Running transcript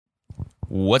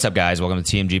What's up, guys? Welcome to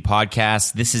TMG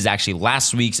Podcast. This is actually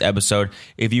last week's episode.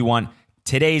 If you want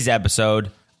today's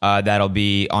episode, that'll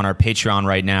be on our Patreon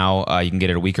right now. You can get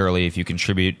it a week early if you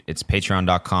contribute. It's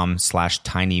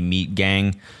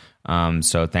patreon.com/tinymeatgang.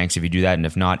 So thanks if you do that. And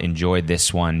if not, enjoy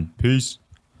this one. Peace.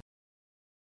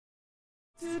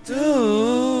 Sound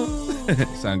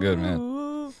good,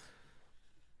 man.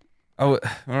 Remember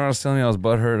I was telling you I was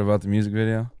butthurt about the music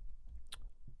video?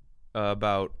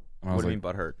 About I what was do you like-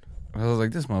 mean butthurt? I was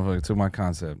like, this motherfucker took my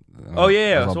concept. Oh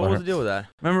yeah. I was So all what was butthurt. the deal with that?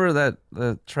 Remember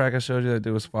the track I showed you that I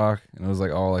did with Spock? And it was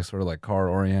like all like sort of like car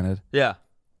oriented. Yeah.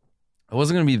 It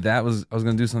wasn't gonna be that. I was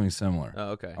gonna do something similar.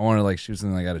 Oh, okay. I wanted to like shoot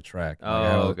something like at a track. Like, I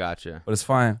had Oh, a- gotcha. But it's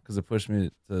fine because it pushed me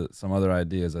to some other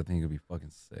ideas. I think it'd be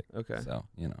fucking sick. Okay. So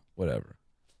whatever.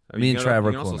 I mean, me you and can- Trav are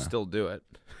you can cool also now. still do it.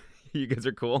 You guys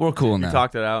are cool. We're cool You now.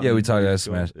 talked it out. Yeah, we and talked it out, you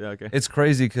smashed. Yeah. Okay. It's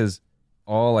crazy because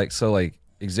all like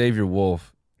Xavier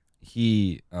Wolf,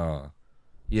 he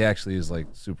actually is like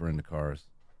super into cars.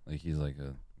 Like he's like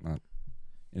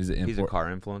he's an He's a import. car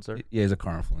influencer. Yeah, he's a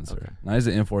car influencer. Okay. Now he's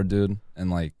an import dude,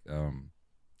 and like I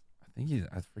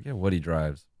forget what he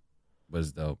drives, but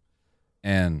it's dope.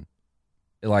 And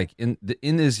like in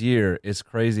this year, it's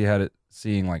crazy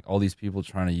seeing like all these people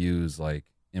trying to use like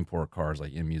import cars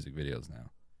like in music videos now.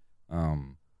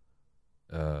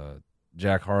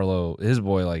 Jack Harlow, his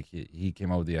boy, like he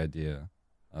came up with the idea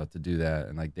to do that,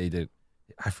 and like they did.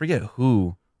 I forget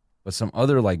who, but some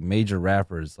other like major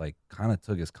rappers like kind of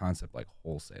took his concept like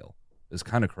wholesale. It's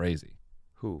kind of crazy.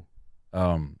 Who?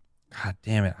 God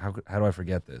damn it! How do I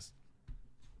forget this?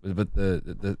 But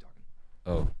the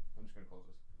oh I'm just gonna close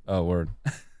this. oh word.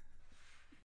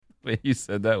 Wait, you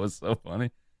said that was so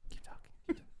funny. Keep talking.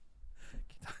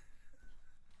 Keep talking.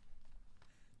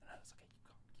 No, it's okay.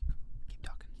 Keep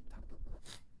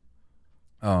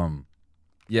talking.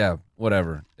 Yeah,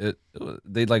 whatever.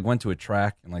 They like went to a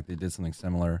track and like they did something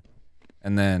similar,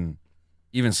 and then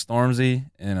even Stormzy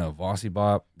and Vossi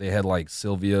Bop, they had like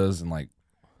Sylvia's and like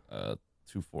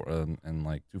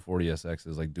 240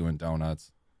 SXs like doing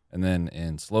donuts, and then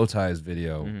in Slow Tie's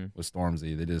video with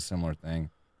Stormzy, they did a similar thing.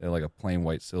 They had like a plain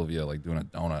white Sylvia like doing a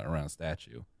donut around a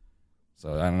statue.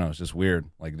 So I don't know, it's just weird.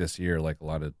 Like this year, like a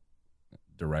lot of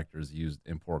directors used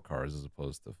import cars as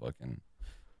opposed to fucking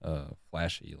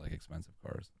flashy, like expensive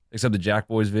cars. Except the Jack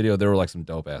Boys video, there were like some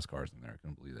dope ass cars in there. I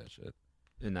couldn't believe that shit.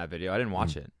 In that video, I didn't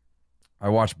watch it. I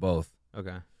watched both.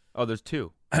 Okay. Oh, there's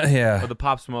two. Yeah. Oh, the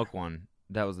Pop Smoke one.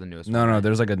 That was the newest one. No, right?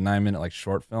 there's like a 9-minute like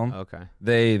short film. Okay.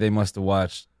 They must have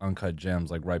watched Uncut Gems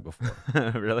like right before.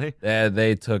 Really?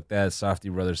 They took that Softy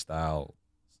Brothers style,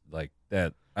 like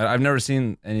that. I've never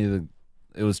seen any of the.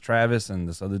 It was Travis and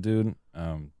this other dude,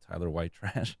 Tyler White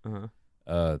Trash.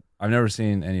 Uh-huh. I've never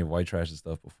seen any of White Trash's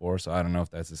stuff before, so I don't know if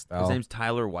that's his style. His name's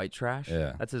Tyler White Trash.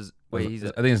 Yeah. That's his. Wait,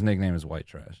 I think his nickname is White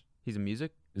Trash. he's a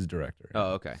music. His director.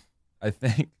 Oh, okay. I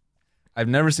think I've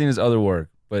never seen his other work,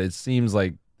 but it seems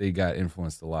like they got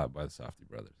influenced a lot by the Softy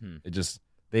Brothers.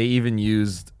 They even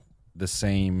used the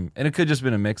same, and it could just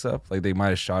been a mix-up. Like they might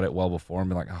have shot it well before and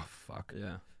been like, oh fuck.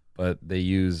 Yeah. But they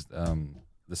used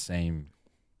the same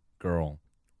girl.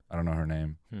 I don't know her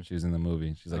name. She was in the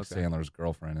movie. She's like Okay. Sandler's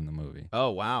girlfriend in the movie. Oh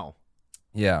wow.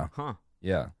 Yeah, Huh.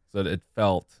 yeah. So it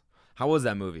felt How was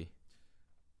that movie?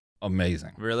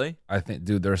 amazing. Really? I think,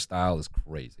 dude, their style is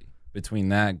crazy. Between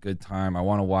that, Good Time. I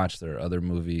want to watch their other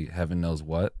movie, Heaven Knows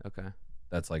What. Okay.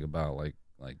 That's like about like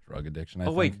drug addiction. I Oh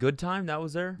think. wait, Good Time. That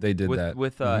was there. They did with, that.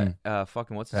 with Mhm.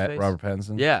 fucking what's his face? Robert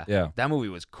Pattinson. Yeah. yeah, That movie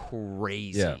was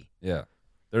crazy. yeah, yeah.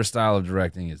 Their style of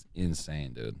directing is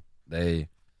insane, dude. They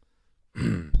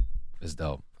is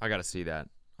dope. I gotta see that.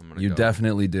 I'm gonna. You go.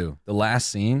 definitely do. The last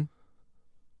scene.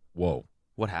 Whoa.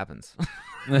 What happens?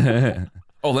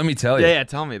 Oh, let me tell you. Yeah,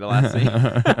 tell me the last scene.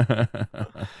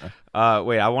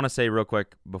 Wait, I want to say real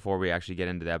quick before we actually get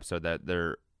into the episode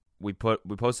that we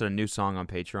posted a new song on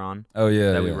Patreon Oh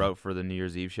yeah. that we yeah. wrote for the New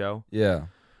Year's Eve show, Yeah.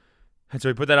 and so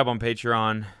we put that up on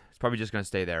Patreon. It's probably just gonna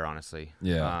stay there, honestly.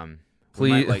 Yeah. We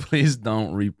Please, might, please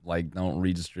don't don't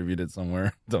redistribute it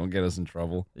somewhere. Don't get us in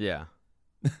trouble. yeah,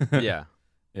 yeah.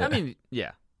 Yeah. I mean,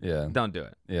 yeah. Yeah. Don't do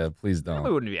it. Yeah. Please We don't.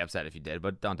 wouldn't be upset if you did,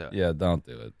 but don't do it. Yeah. Don't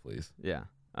do it, please. Yeah.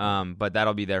 But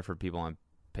that'll be there for people on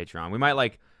Patreon. We might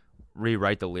like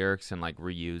rewrite the lyrics and like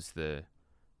reuse the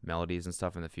melodies and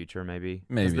stuff in the future, maybe. 'Cause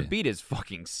Maybe. the beat is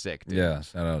fucking sick, dude. Yeah.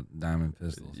 Shout out Diamond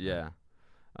Pistols. Yeah.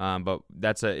 But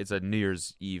it's a New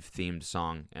Year's Eve themed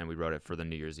song, and we wrote it for the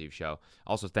New Year's Eve show.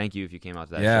 Also, thank you if you came out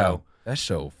to that Yeah. show. That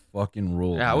show fucking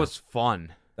ruled. Yeah, man. it was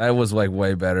fun. That was like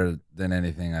way better than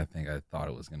anything I think I thought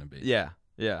it was gonna be. Yeah,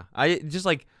 yeah. I just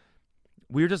like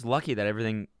we were just lucky that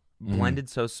everything blended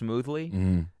so smoothly,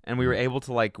 Mhm. and we were able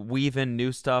to like weave in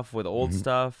new stuff with old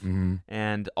stuff,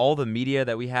 and all the media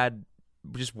that we had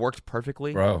just worked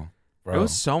perfectly. Bro. It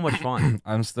was so much fun.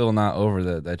 I'm still not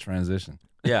over that transition.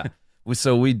 Yeah.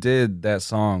 We did that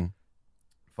song,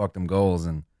 "Fuck Them Goals,"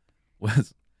 and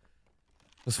what's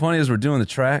funny is we're doing the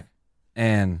track,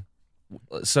 and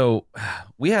so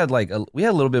we had a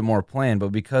little bit more planned, but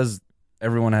because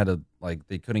everyone had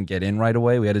they couldn't get in right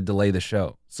away, we had to delay the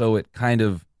show. So it kind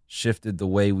of shifted the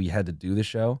way we had to do the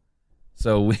show.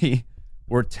 So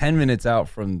we're 10 minutes out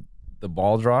from the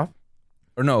ball drop,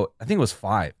 or no, I think it was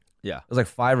 5. Yeah. It was like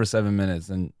 5 or 7 minutes,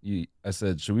 and I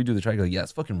said, "Should we do the track?" You're like, "Yeah,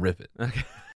 let's fucking rip it." Okay.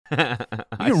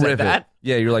 You can rip it.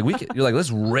 Yeah, you're like, let's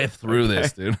rip through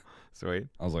this, dude. Sweet.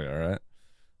 I was like, all right.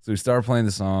 So we started playing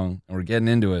the song, and we're getting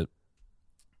into it,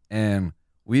 and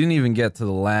we didn't even get to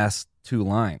the last 2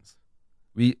 lines.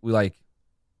 We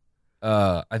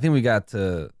I think we got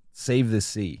to "Save the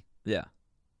Sea," Yeah.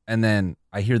 and then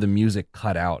I hear the music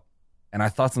cut out, and I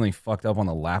thought something fucked up on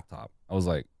the laptop. I was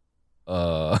like,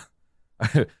 I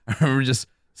remember just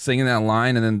singing that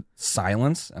line and then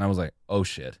silence, and I was like, oh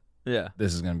shit, Yeah.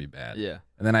 this is gonna be bad. Yeah.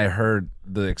 And then I heard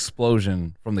the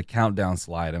explosion from the countdown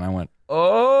slide, and I went,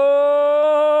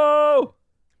 oh.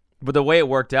 But the way it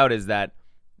worked out is that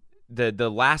the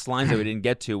last lines that we didn't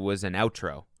get to was an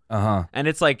outro, and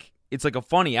it's like a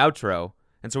funny outro,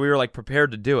 and so we were like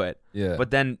prepared to do it. Yeah.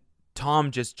 But then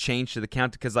Tom just changed to the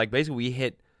count because like basically we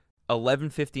hit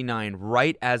 11:59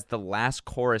 right as the last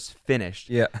chorus finished.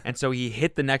 Yeah. And so he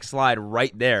hit the next slide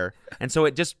right there, and so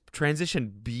it just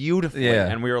transitioned beautifully. Yeah.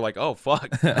 And we were like, oh fuck,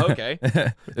 okay,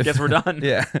 guess we're done.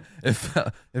 Yeah.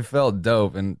 It felt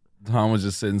dope, and Tom was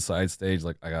just sitting side stage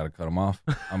like, I gotta cut them off.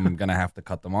 I'm gonna have to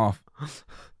cut them off.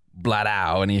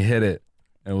 Blah, and he hit it.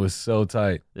 It was so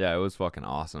tight. Yeah, it was fucking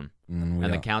awesome. And,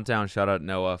 And the countdown, shout out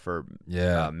Noah for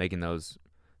yeah. making those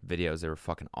videos. They were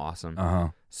fucking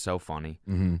awesome. So funny.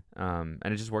 Mm-hmm. And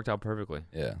it just worked out perfectly.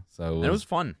 Yeah. So And it was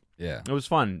fun. yeah. It was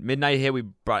fun. Midnight hit. We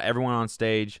brought everyone on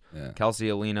stage. Yeah. Kelsey,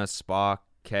 Alina, Spock,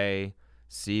 Kay,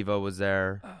 Siva was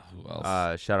there. Who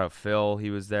else? Shout out Phil. He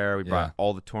was there. We brought Yeah.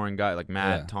 all the touring guys like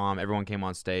Matt, Yeah. Tom. Everyone came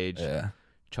on stage. Yeah.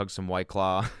 Chugged some White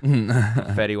Claw.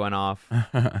 Confetti went off.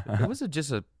 It was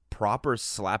just a proper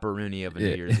slapper-rooney of a New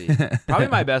Yeah. Year's Eve. Probably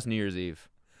my best New Year's Eve.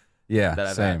 Yeah. that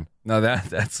I've Same. had. No,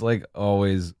 that's like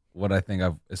always what I think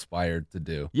I've aspired to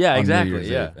do. Yeah, on New exactly, Year's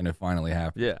yeah. Eve, and it finally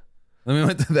happened. Yeah. Then we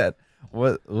went to that.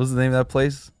 What was the name of that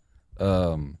place?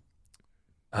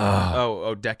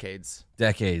 Decades.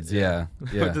 Decades. Yeah.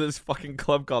 Went Yeah. to this fucking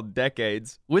club called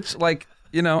Decades. Which, like,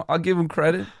 I'll give him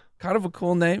credit. Kind of a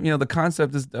cool name. The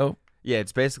concept is dope. Yeah,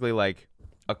 it's basically like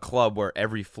a club where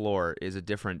every floor is a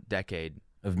different decade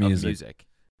Of of music. music.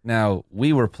 Now,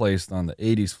 we were placed on the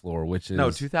 80s floor, which is... No,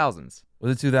 2000s.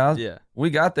 Was it 2000? Yeah.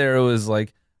 We got there, it was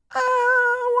like,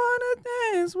 I want to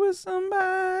dance with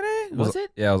somebody. Was it?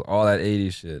 Yeah, it was all that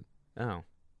 80s shit. Oh.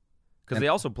 Because And- they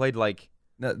also played like,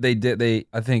 No,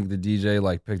 I think the DJ,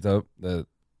 like, picked up that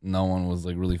no one was,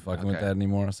 like, really fucking with Okay. that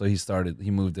anymore. So he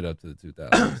moved it up to the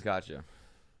 2000s. gotcha.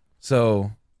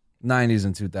 So, 90s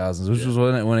and 2000s, which was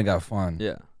when it got fun.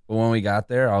 Yeah. But when we got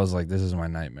there, I was like, this is my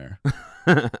nightmare.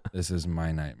 This is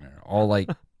my nightmare.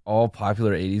 All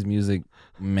popular 80s music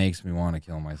makes me want to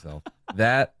kill myself.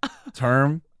 That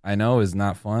term, I know, is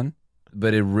not fun,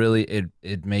 but it really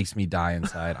it makes me die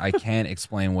inside. I can't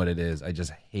explain what it is. I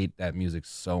just hate that music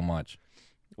so much.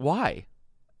 Why?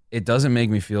 It doesn't make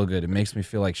me feel good. It makes me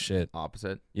feel like shit.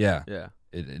 Opposite. Yeah. Yeah.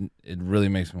 It really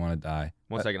makes me want to die.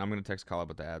 One second. I'm going to text Kyle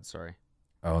about the ads. Sorry.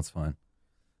 Oh, it's fine.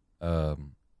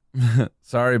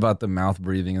 Sorry about the mouth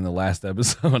breathing in the last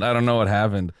episode. I don't know what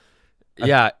happened.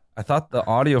 Yeah. I thought the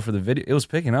audio for the video, it was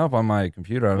picking up on my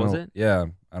computer. I don't Was know. it? Yeah,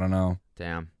 I don't know.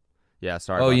 Damn. Yeah,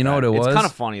 sorry. Oh, about you know that. what it was? It's kind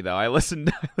of funny though. I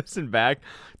listened back.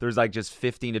 There's like just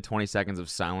 15 to 20 seconds of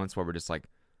silence where we're just like,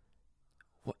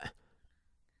 what?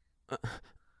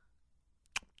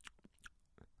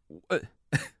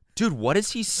 Dude, what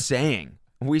is he saying?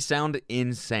 We sound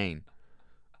insane.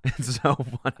 It's so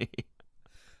funny.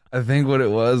 I think what it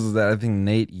was is that I think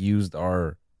Nate used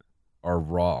our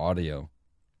raw audio.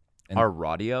 And Our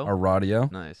radio? Our audio.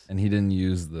 Nice. And he didn't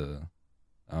use the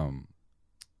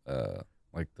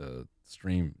like the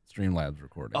Streamlabs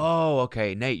recording. Oh,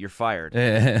 okay. Nate, you're fired.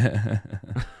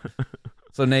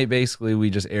 So Nate, basically we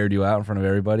just aired you out in front of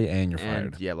everybody and you're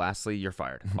And fired. yeah, lastly, you're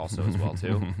fired. Also as well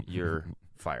too. You're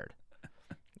fired.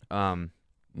 No,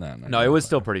 No, it was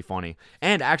still pretty funny.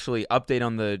 And actually, update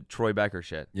on the Troy Becker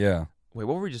shit. Yeah. Wait,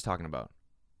 what were we just talking about?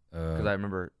 Because I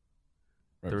remember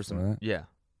there was some. Yeah.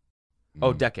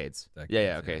 Oh, decades.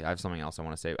 Yeah. Okay. I have something else I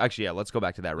want to say. Actually, yeah. Let's go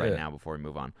back to that right Yeah. now before we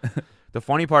move on. The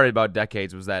funny part about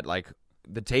decades was that like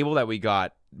the table that we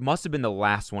got must have been the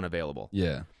last one available.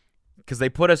 Yeah. Because they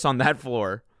put us on that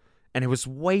floor, and it was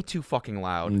way too fucking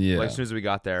loud. Yeah. Like, as soon as we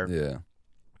got there. Yeah.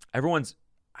 Everyone's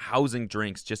housing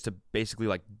drinks just to basically,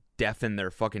 like, deafen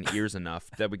their fucking ears enough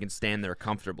that we can stand there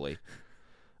comfortably.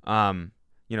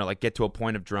 You know, like, get to a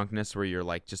point of drunkenness where you're,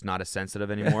 like, just not as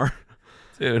sensitive anymore.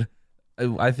 Dude,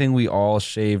 I think we all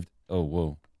shaved. Oh,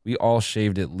 whoa. We all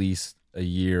shaved at least a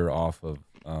year off of.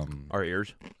 Our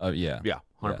ears? Yeah. Yeah,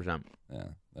 100%. Yeah.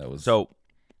 That was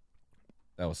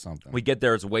something. We get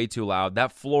there, it's way too loud.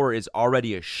 That floor is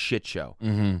already a shit show.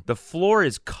 Mm-hmm. The floor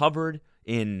is covered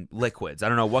in liquids. I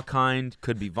don't know what kind.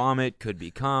 Could be vomit, could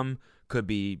be cum, could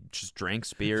be just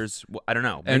drinks, beers. I don't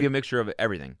know. Maybe a mixture of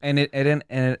everything. And it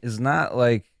is not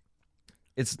like,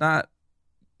 it's not,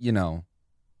 you know,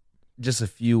 just a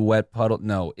few wet puddles.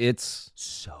 No, it's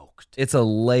Soaked. It's a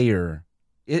layer.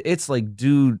 It's like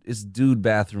dude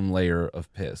bathroom layer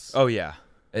of piss. Oh, yeah.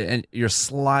 And you're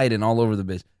sliding all over the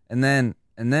bitch. And then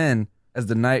as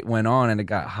the night went on and it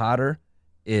got hotter,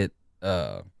 it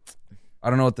I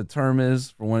don't know what the term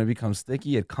is for when it becomes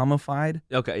sticky. It cummified.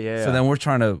 Okay, yeah. So then we're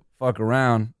trying to fuck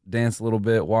around, dance a little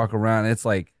bit, walk around. And it's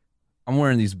like I'm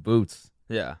wearing these boots.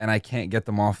 Yeah. And I can't get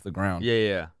them off the ground.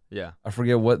 Yeah. I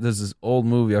forget there's this old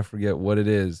movie. I forget what it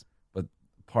is, but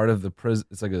part of the prison,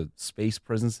 it's like a space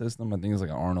prison system. I think it's like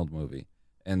an Arnold movie.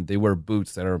 And they wear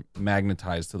boots that are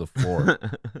magnetized to the floor.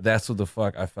 That's what the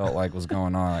fuck I felt like was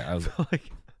going on. I was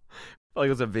like it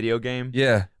was a video game.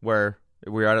 Yeah. Where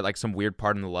we're at like some weird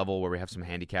part in the level where we have some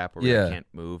handicap where we can't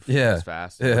move as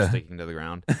fast. Yeah. We're sticking to the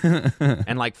ground.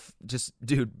 And like just,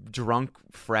 dude, drunk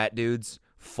frat dudes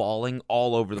falling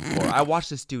all over the floor. I watched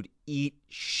this dude eat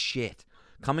shit.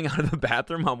 Coming out of the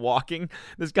bathroom, I'm walking.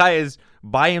 This guy is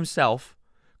by himself,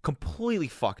 completely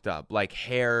fucked up. Like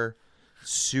hair,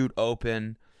 suit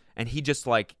open. And he just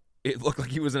like, it looked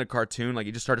like he was in a cartoon. Like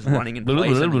he just started running in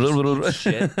place and just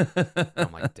shit. And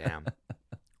I'm like, damn.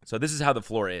 So this is how the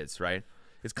floor is, right?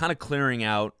 It's kind of clearing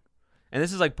out. And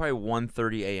this is like probably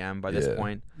 1:30 a.m. by this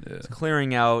point. Yeah. It's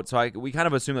clearing out. So we kind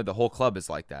of assume that the whole club is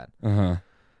like that. Uh-huh.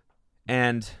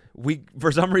 And we,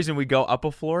 for some reason, we go up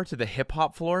a floor to the hip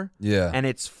hop floor. Yeah. And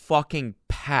it's fucking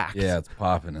packed. Yeah, it's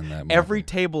popping in that movie. Every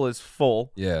table is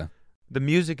full. Yeah. The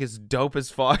music is dope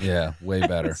as fuck. Yeah, way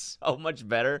better. So much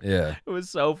better. Yeah. It was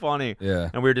so funny.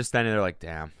 Yeah. And we were just standing there like,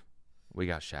 damn, we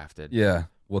got shafted. Yeah.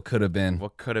 What could have been.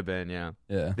 What could have been, yeah.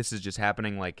 Yeah. This is just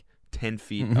happening like 10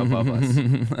 feet above us.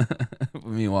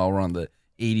 Meanwhile, we're on the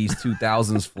 80s,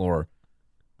 2000s floor.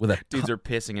 Dudes are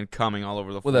pissing and coming all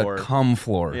over the floor. floor. With a cum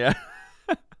floor. Yeah.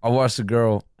 I watched a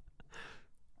girl.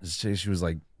 She was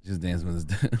like, she's dancing with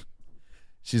this dude.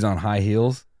 She's on high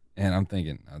heels. And I'm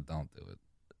thinking, no, don't do it.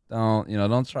 Don't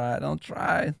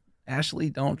try.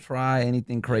 Ashley, don't try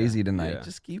anything crazy tonight. Yeah.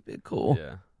 Just keep it cool.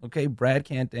 Yeah. Okay, Brad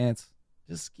can't dance.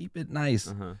 Just keep it nice.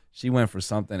 Uh-huh. She went for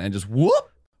something and just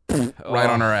whoop right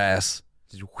on her ass.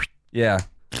 Yeah.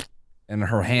 And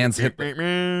her hands hit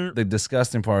the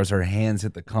disgusting part is her hands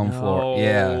hit the cum floor.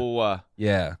 Yeah.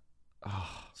 Yeah. Oh.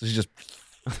 So she just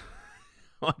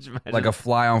Imagine. like a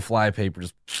fly on fly paper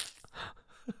just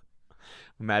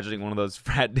imagining one of those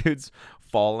frat dudes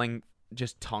falling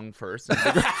just tongue first. Just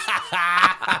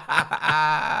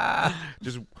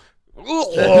and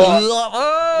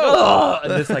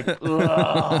this like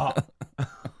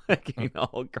getting the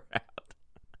whole crowd.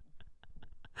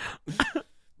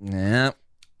 Yeah.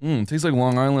 Tastes like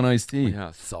Long Island iced tea.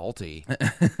 Yeah, salty.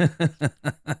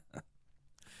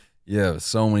 Yeah,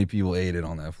 so many people ate it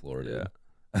on that floor, dude. Yeah.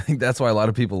 I think that's why a lot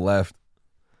of people left.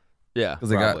 Yeah, because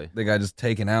they got just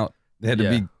taken out. They had to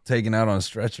be taken out on a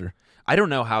stretcher. I don't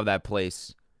know how that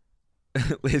place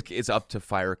is up to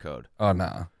fire code. Oh,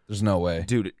 nah. There's no way.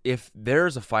 Dude, if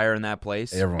there's a fire in that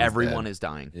place, everyone is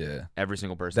dying. Yeah. Every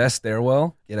single person. That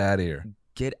stairwell, get out of here.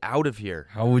 Get out of here.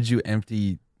 How would you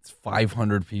empty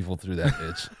 500 people through that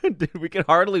bitch? Dude, we could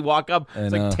hardly walk up.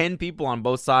 It's like 10 people on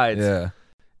both sides. Yeah.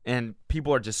 And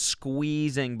people are just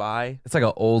squeezing by. It's like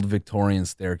an old Victorian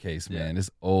staircase, man.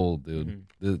 It's old, dude.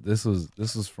 Mm-hmm. This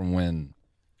was from when,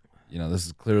 this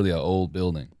is clearly an old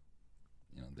building.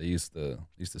 They used to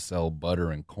sell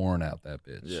butter and corn out that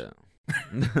bitch. Yeah.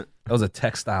 That was a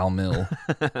textile mill.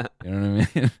 You know what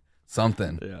I mean?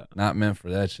 Something. Yeah. Not meant for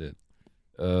that shit.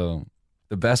 The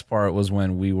best part was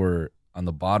when we were on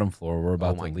the bottom floor. We're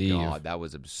about to leave. Oh my God, that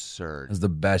was absurd. It was the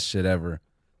best shit ever.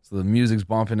 So the music's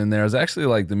bumping in there. It was actually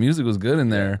like the music was good in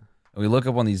there. And we look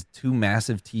up on these two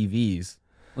massive TVs.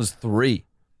 It was 3.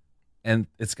 And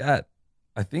it's got,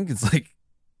 I think it's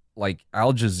like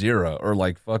Al Jazeera or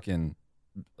like fucking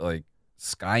like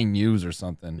Sky News or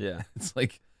something. Yeah. It's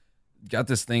like got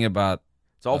this thing about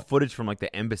it's all footage from like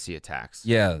the embassy attacks.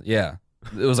 Yeah.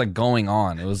 it was like going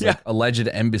on. It was Yeah. like alleged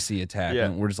embassy attack, Yeah.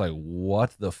 and we're just like,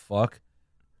 what the fuck?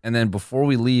 And then before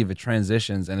we leave, it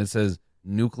transitions and it says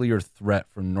nuclear threat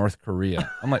from North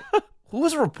Korea. I'm like, who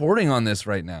is reporting on this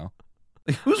right now?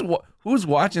 Like, who's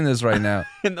watching this right now?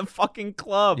 In the fucking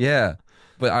club. Yeah,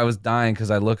 but I was dying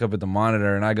because I look up at the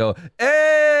monitor and I go,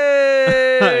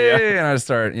 hey, and I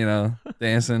start,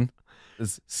 dancing.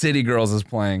 This City Girls is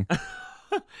playing.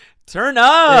 Turn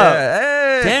up. Yeah,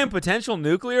 hey. Damn, potential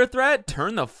nuclear threat?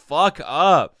 Turn the fuck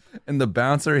up. And the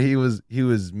bouncer, he was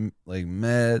like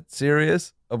mad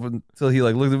serious up until he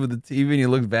like looked up at the TV and he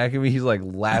looked back at me. He's like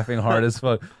laughing hard as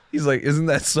fuck. He's like, "Isn't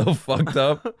that so fucked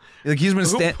up?" Like Who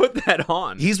put that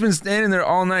on? he's been standing there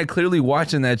all night, clearly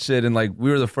watching that shit, and like we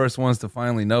were the first ones to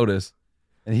finally notice.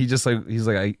 And he just like he's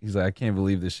like I can't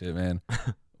believe this shit, man.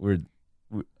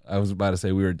 I was about to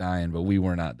say we were dying, but we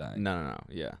were not dying. No.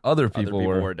 Yeah. Other Other people people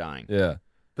were. were dying. Yeah.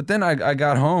 But then I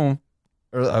got home,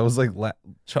 or I was like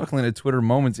chuckling at Twitter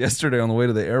moments yesterday on the way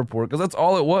to the airport because that's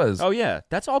all it was. Oh, yeah.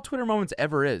 That's all Twitter Moments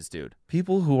ever is, dude.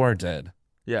 People who are dead.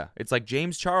 Yeah. It's like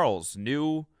James Charles,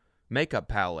 new makeup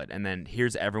palette, and then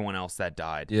here's everyone else that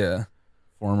died. Yeah.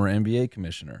 Former NBA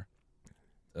commissioner.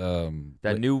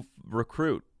 That new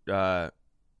recruit. What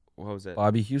was it?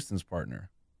 Bobby Houston's partner.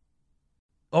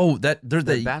 Oh, there's The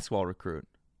that. basketball recruit.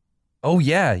 Oh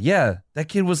yeah. That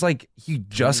kid was like he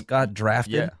just got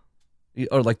drafted. Yeah.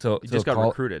 Or like to He just got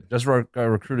recruited. Just got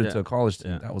recruited Yeah. to a college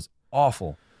team. Yeah. That was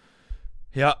awful.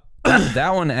 Yeah. That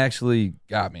one actually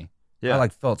got me. Yeah. I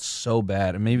like felt so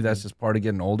bad, and maybe that's just part of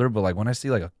getting older. But like when I see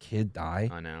like a kid die,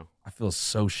 I know. I feel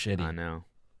so shitty. I know.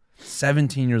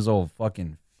 17 years old,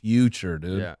 fucking future,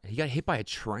 dude. Yeah. He got hit by a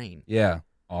train. Yeah,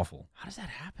 awful. How does that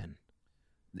happen?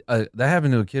 That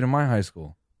happened to a kid in my high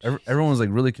school. Everyone was like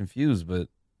really confused, but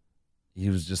he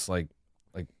was just like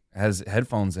has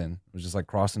headphones in. It was just like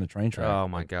crossing the train track. Oh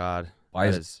my God. By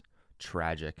That his- is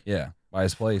tragic. Yeah, by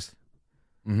his place.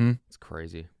 Mm-hmm. It's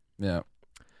crazy. Yeah.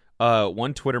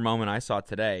 One Twitter moment I saw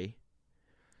today,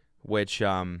 which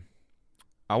I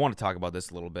want to talk about this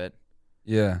a little bit.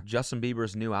 Yeah. Justin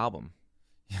Bieber's new album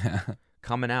Yeah.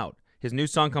 coming out. His new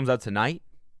song comes out tonight.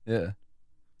 Yeah.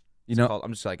 It's called,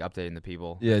 I'm just like updating the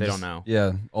people. Yeah. They just- don't know.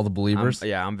 Yeah. All the believers.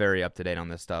 I'm very up to date on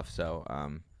this stuff. So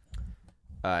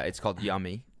it's called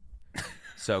Yummy.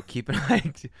 So keep an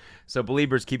eye. So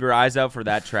believers, keep your eyes out for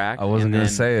that track. I wasn't And gonna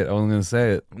then- say it. I wasn't gonna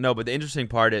say it. No, but the interesting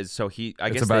part is, so I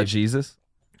It's guess about Jesus.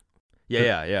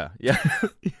 Yeah.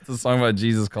 It's a song about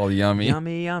Jesus called Yummy.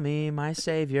 Yummy, yummy, my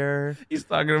savior. He's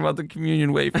talking about the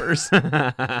communion wafers.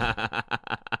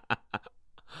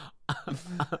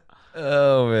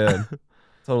 Oh man.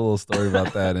 Told a little story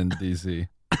about that in DC.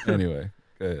 Anyway,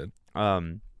 go ahead.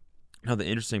 No, the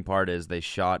interesting part is they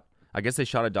shot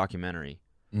a documentary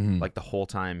Mhm. like the whole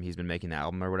time he's been making the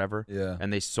album or whatever. Yeah.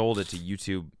 And they sold it to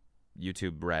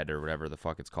YouTube Red or whatever the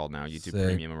fuck it's called now, YouTube Sick.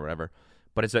 Premium or whatever.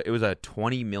 But it was a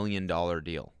 $20 million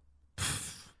deal.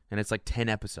 And it's like 10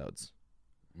 episodes.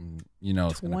 You know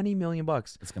it's gonna $20 million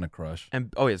bucks. it's gonna crush.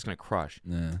 And oh yeah, it's gonna crush.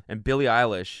 Yeah. And Billie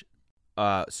Eilish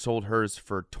sold hers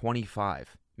for $25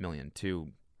 million to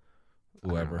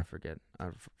Whoever. I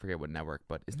forget what network,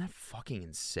 but isn't that fucking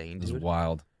insane, This is dude?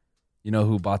 wild. You know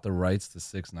who bought the rights to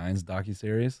 6ix9ine's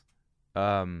docuseries?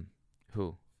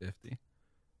 Who? 50.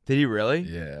 Did he really?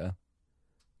 Yeah.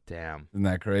 Damn. Isn't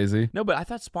that crazy? No, but I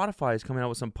thought Spotify is coming out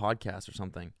with some podcast or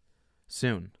something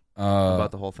soon About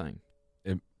about the whole thing.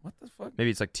 what the fuck? Maybe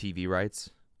it's like TV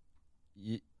rights.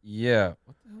 Yeah.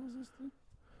 What the hell is this thing?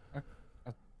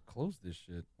 I closed this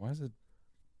shit. Why is it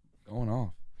going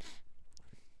off?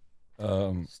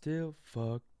 Still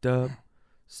fucked up.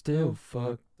 Still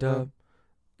fucked up.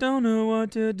 Don't know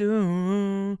what to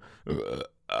do. You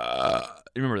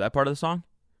remember that part of the song?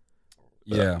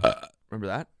 Yeah. Remember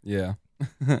that? Yeah.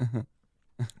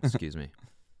 Excuse me.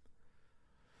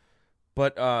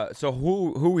 But so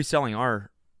who are we selling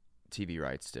our TV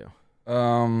rights to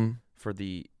for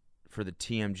the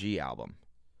TMG album?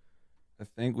 I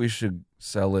think we should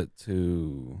sell it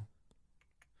to.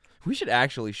 We should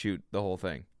actually shoot the whole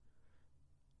thing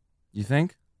You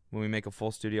think? when we make a full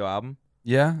studio album,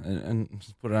 Yeah, and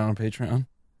just put it on Patreon.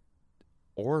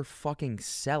 or fucking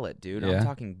sell it, dude. Yeah. I'm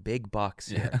talking big bucks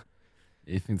here.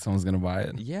 You think someone's gonna buy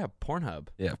it? Yeah, Pornhub.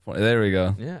 Yeah. There we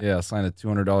go. Yeah. Yeah. Sign a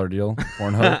 $200 deal.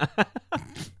 Pornhub.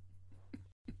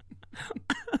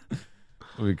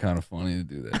 It would be kind of funny to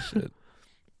do that shit.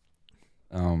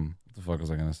 What the fuck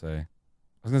was I gonna say? I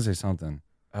was gonna say something.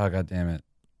 Oh god damn it.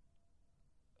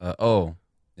 Yeah,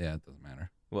 it doesn't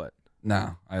matter. What?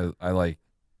 No, I like.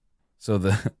 So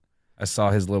I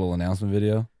saw his little announcement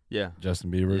video. Yeah.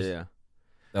 Justin Bieber's. Yeah.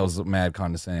 That was mad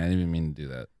condescending. I didn't even mean to do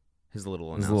that. His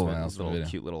little His announcement. little His little video.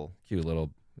 cute little Cute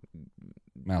little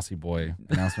Mousy Boy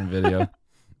announcement video.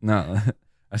 No,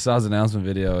 I saw his announcement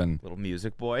video and Little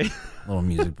music boy. little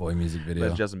Music Boy music video.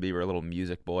 That's Justin Bieber, a little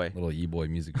music boy. Little E-Boy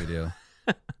music video.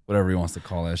 Whatever he wants to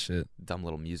call that shit. Dumb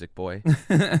little music boy.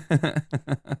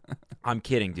 I'm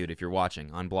kidding, dude. If you're watching,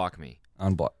 unblock me.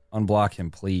 Unblock him,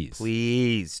 please.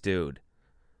 Please, dude.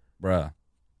 Bruh.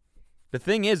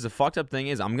 The fucked up thing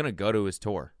is, I'm going to go to his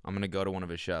tour. I'm going to go to one of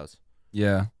his shows.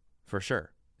 Yeah. For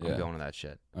sure. Yeah. I'm going to that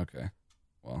shit. Okay.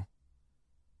 Well.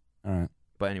 All right.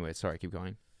 But anyway, sorry, keep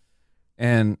going.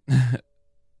 And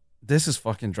this is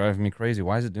fucking driving me crazy.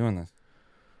 Why is it doing this?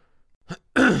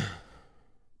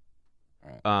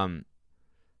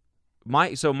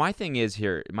 My thing is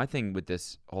here. My thing with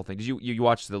this whole thing. Did you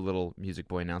watch the little Music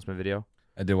Boy announcement video?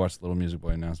 I did watch the Little Music Boy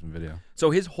announcement video.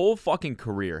 So his whole fucking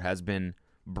career has been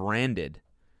branded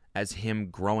as him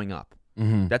growing up.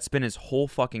 Mm-hmm. That's been his whole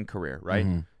fucking career, right?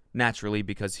 Mm-hmm. Naturally,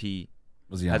 because he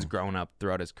Was young. has grown up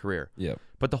throughout his career. Yep.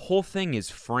 But the whole thing is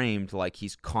framed like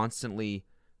he's constantly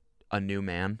a new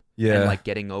man. Yeah. And like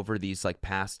getting over these like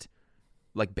past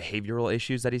like behavioral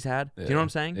issues that he's had. Do you know what I'm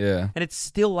saying? Yeah. And it's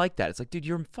still like that. It's like, dude,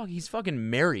 he's fucking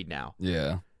married now.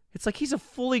 Yeah. It's like he's a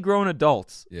fully grown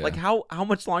adult. Yeah. Like how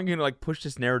much longer are you gonna like push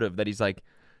this narrative that he's like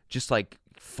just like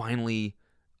finally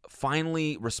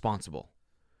responsible?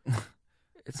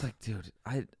 It's like, dude,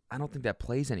 I don't think that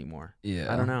plays anymore.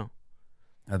 Yeah. I don't know.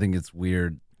 I think it's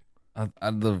weird. I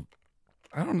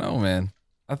don't know, man.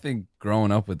 I think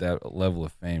growing up with that level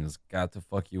of fame has got to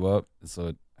fuck you up, and so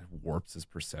it warps his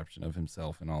perception of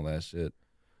himself and all that shit.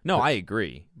 No, I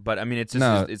agree. But I mean it's just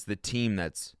No. it's the team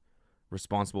that's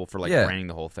responsible for like Yeah. branding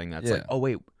the whole thing. That's Yeah. like, oh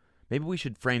wait, maybe we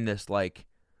should frame this like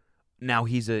now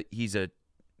he's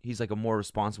like a more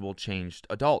responsible, changed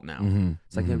adult now. Mm-hmm.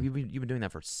 It's like, Mhm. yeah, you've been doing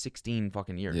that for 16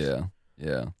 fucking years. Yeah.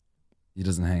 Yeah. He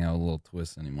doesn't hang out with little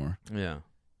twists anymore. Yeah.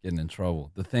 Getting in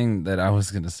trouble. The thing that I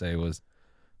was gonna say was,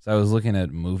 so I was looking at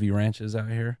movie ranches out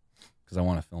here because I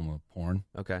want to film a porn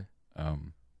Okay.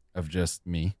 of just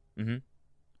me. Mm-hmm.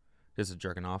 Just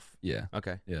jerking off. Yeah.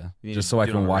 Okay. Yeah. You need Just to so I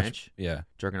do it on can a watch. ranch? Yeah.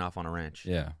 Jerking off on a ranch.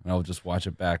 Yeah. And I'll just watch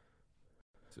it back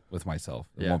with myself.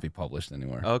 It Yeah. won't be published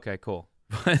anywhere. Okay, cool.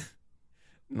 But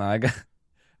no, I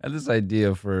had this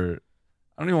idea for,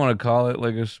 I don't even want to call it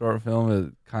like a short film.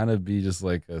 It kind of be just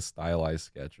like a stylized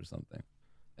sketch or something.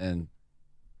 And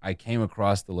I came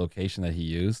across the location that he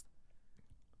used.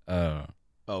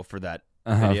 Oh, for that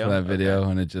For that video,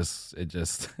 and it just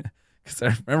because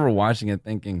I remember watching it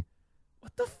thinking,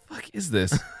 what the fuck is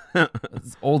this?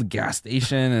 This old gas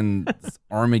station and this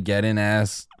Armageddon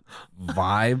ass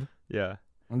vibe. Yeah.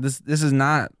 And this is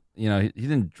not, he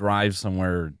didn't drive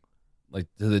somewhere like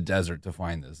to the desert to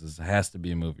find this. This has to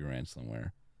be a movie ranch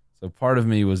somewhere. So part of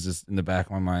me was just in the back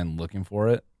of my mind looking for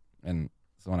it, and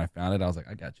so when I found it, I was like,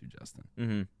 I got you, Justin.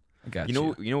 Mm-hmm. I got You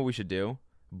know what we should do?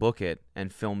 Book it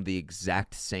and film the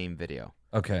exact same video,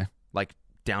 Okay, like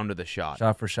down to the shot,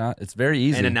 shot for shot. It's very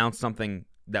easy. and announce something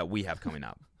that we have coming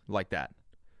up like that,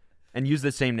 and use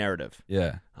the same narrative.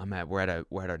 Yeah. We're at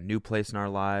a new place in our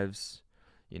lives.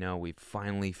 We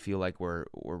finally feel like we're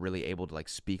really able to like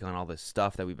speak on all this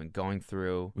stuff that we've been going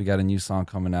through. We got a new song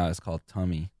coming out. It's called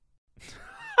Tummy.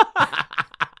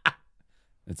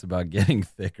 It's about getting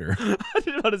thicker. I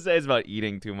didn't want to say it's about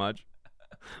eating too much.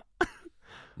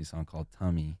 New song called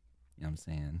Tummy. You know what I'm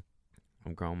saying?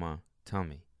 I'm growing my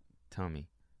tummy.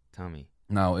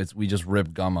 No, we just rip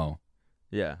gummo.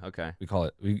 Yeah. Okay. We call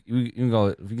it. We can call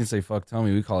it. If we can say fuck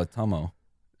tummy, we call it tummo.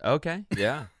 Okay.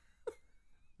 Yeah.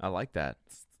 I like that.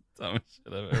 Dumbest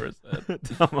shit I've ever said.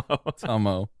 Tummo.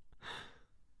 Tummo.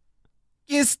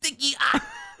 Get sticky.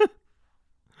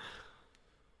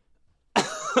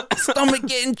 Stomach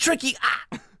getting tricky.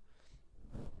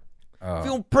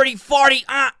 Feeling pretty farty.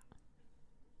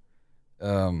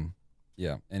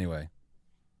 Yeah. Anyway.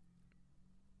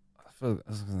 I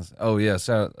was gonna say, oh yeah.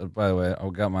 So by the way, I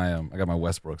got my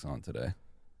Westbrooks on today.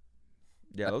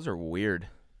 Yeah, those are weird.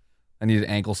 I need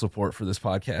ankle support for this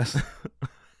podcast.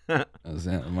 I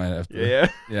might have to. Yeah.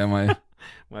 Yeah. I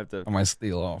We'll have to, might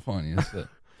steal off on you. So.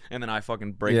 and then I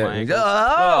fucking break Yeah, my ankle.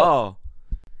 oh!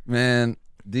 Man,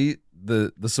 the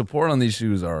support on these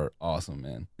shoes are awesome,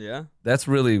 man. Yeah. That's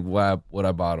really what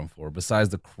I bought them for. Besides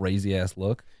the crazy ass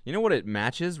look, You know what it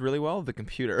matches really well? The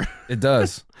computer. it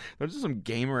does. Those are some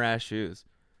gamer ass shoes.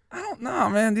 I don't know,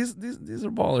 man. These are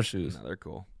baller shoes. No, they're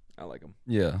cool. I like them.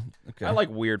 Yeah. Okay. I like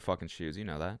weird fucking shoes. You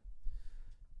know that.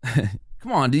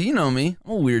 Come on, dude. You know me.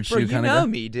 I'm a weird Bro, shoe you kind of know guy.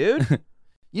 me, dude.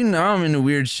 You know I'm into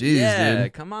weird shoes, Yeah,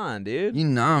 dude. come on, dude. You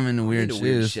know I'm into weird into shoes.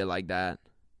 weird shit like that.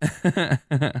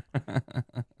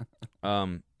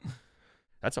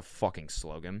 That's a fucking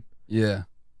slogan. Yeah.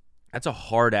 That's a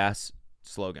hard ass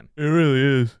slogan. It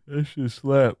really is. That should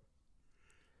slap.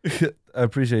 I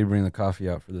appreciate you bringing the coffee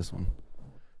out for this one.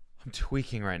 I'm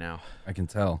tweaking right now. I can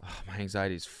tell. Oh, my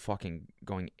anxiety's fucking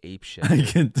going ape shit. I dude.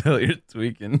 can tell you're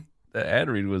tweaking. That ad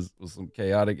read was some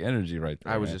chaotic energy right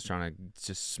there. I was man. just trying to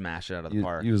just smash it out of the You,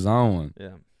 park. you was on one.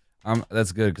 Yeah.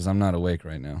 That's good because I'm not awake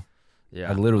right now. Yeah.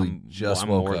 I literally I'm just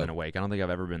more woke up. than awake. I don't think I've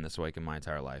ever been this awake in my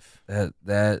entire life. That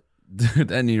dude,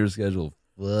 that New Year's schedule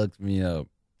fucked me up.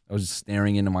 I was just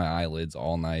staring into my eyelids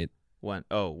all night. When?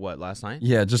 Oh, what? Last night?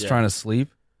 Yeah, just Yeah. trying to sleep.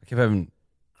 I kept having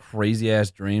crazy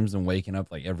ass dreams and waking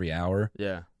up like every hour.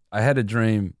 Yeah. I had a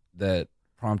dream that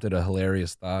prompted a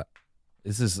hilarious thought.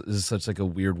 This is such like a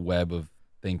weird web of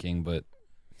thinking, but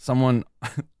someone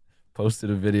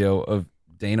posted a video of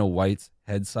Dana White's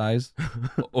head size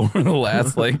over the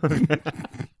last like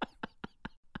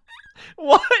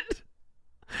What?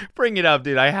 Bring it up,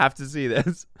 dude. I have to see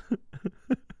this.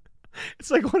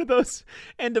 It's like one of those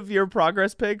end of year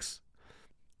progress pics.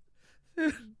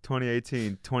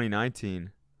 2018,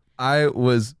 2019. I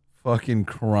was fucking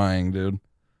crying, dude.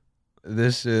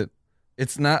 This shit,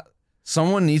 it's not.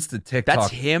 Someone needs to TikTok.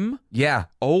 That's him? Yeah.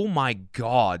 Oh my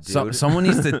god, dude. Someone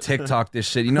needs to TikTok this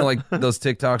shit. You know, like those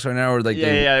TikToks right now where like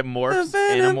yeah, morphs,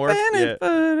 anamorph.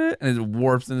 Yeah. and it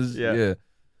warps and it's, Yeah.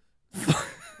 yeah.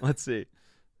 Let's see.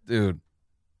 Dude,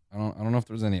 I don't know if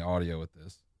there's any audio with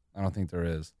this. I don't think there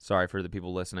is. Sorry for the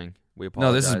people listening. We No,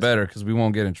 apologize. this is better because we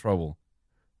won't get in trouble.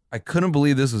 I couldn't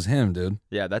believe this was him, dude.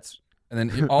 Yeah, that's.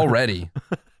 And then already,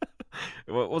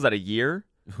 What was that? A year?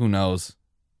 who knows?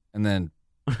 And then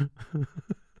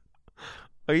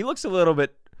Oh, he looks a little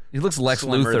bit. he looks Lex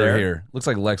Slimmer Luthor there. here. Looks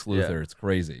like Lex Luthor. Yeah. It's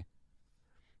crazy.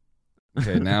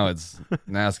 Okay, now it's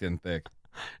getting thick.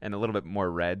 And a little bit more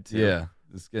red too. Yeah,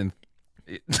 it's getting.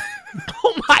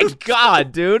 Oh my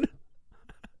god, dude.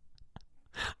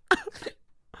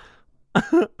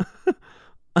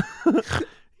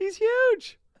 He's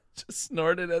huge. Just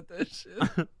snorted at this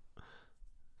shit.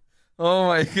 Oh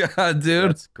my god, dude!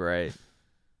 That's great.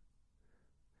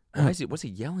 What's he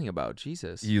yelling about?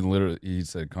 Jesus. He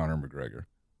said Conor McGregor,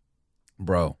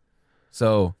 bro.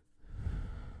 So,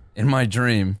 in my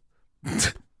dream,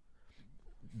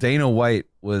 Dana White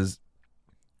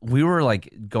we were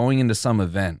like going into some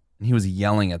event, and he was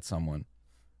yelling at someone,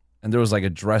 and there was like a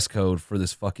dress code for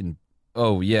this fucking.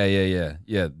 Oh yeah.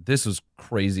 This was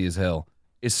crazy as hell.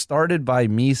 It started by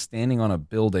me standing on a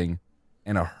building,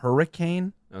 and a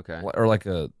hurricane. Okay. Or like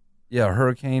a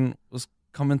hurricane was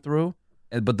coming through,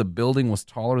 but the building was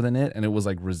taller than it and it was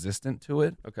like resistant to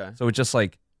it, Okay. so it just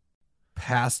like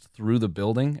passed through the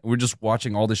building. We're just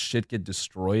watching all this shit get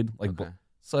destroyed, like Okay.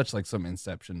 such like some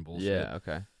Inception bullshit. Yeah.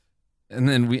 Okay. And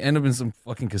then we end up in some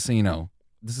fucking casino.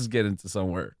 This is getting to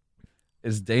somewhere.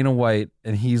 It's Dana White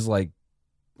and he's like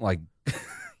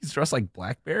he's dressed like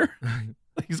Black Bear.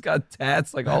 He's got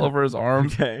tats like all over his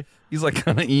arms. Okay. He's like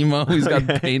kind of emo. He's got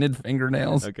Okay. painted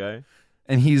fingernails. Okay.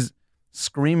 And he's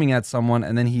screaming at someone,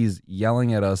 and then he's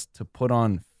yelling at us to put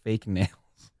on fake nails.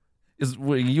 Is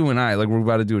you and I like we're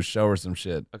about to do a show or some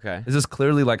shit? Okay. Is this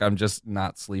clearly like I'm just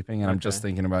not sleeping and I'm just Okay.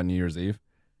 thinking about New Year's Eve?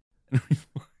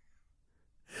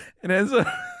 It ends up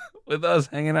with us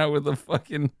hanging out with the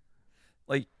fucking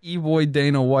like e-boy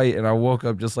Dana White, and I woke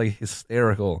up just like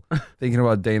hysterical, thinking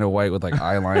about Dana White with like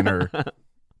eyeliner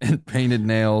and painted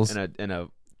nails. And a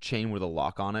chain with a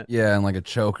lock on it. Yeah, and like a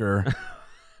choker.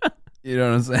 You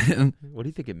know what I'm saying? What do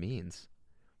you think it means?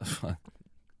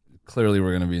 Clearly,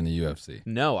 we're gonna be in the UFC.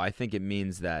 No, I think it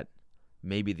means that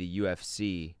maybe the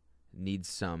UFC needs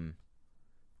some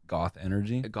Goth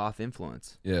energy. goth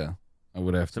influence, Yeah, I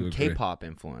would have some to agree. K-pop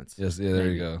influence. Yes, yeah, there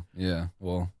maybe. you go. Yeah,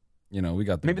 well, you know, we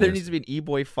got the Maybe there boys. needs to be an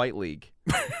e-boy fight league.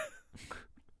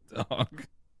 Dog.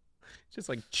 Just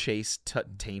like Chase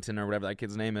Tainton or whatever that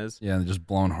kid's name is. Yeah, and just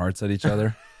blowing hearts at each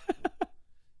other.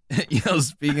 You know,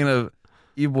 speaking of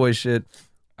e-boy shit,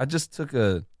 I took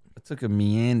a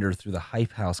meander through the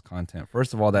Hype House content.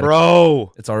 First of all, that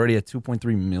Bro, it's already at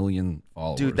 2.3 million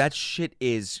followers. dude, that shit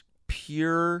is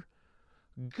pure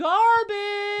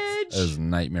garbage. That is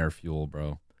nightmare fuel,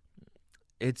 bro.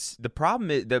 It's the problem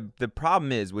is the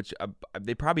problem is which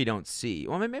they probably don't see.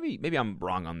 Well, maybe I'm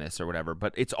wrong on this or whatever,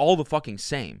 but it's all the fucking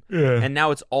same. Yeah. And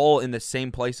now it's all in the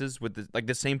same places with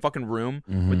the same fucking room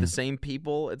with the same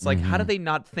people. It's like how do they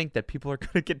not think that people are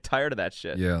gonna get tired of that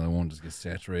shit? Yeah, they won't just get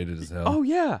saturated as hell. Oh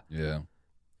yeah. Yeah.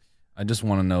 I just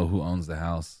want to know who owns the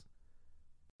house.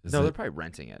 Is No, it- they're probably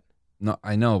renting it. No,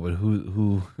 I know, but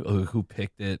who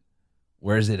picked it?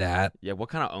 Where's it at? Yeah, what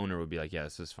kind of owner would be like, yeah,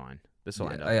 this is fine. This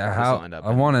will end up. I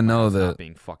want to know not the.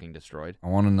 being fucking destroyed. I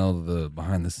want to know the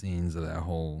behind the scenes of that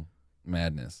whole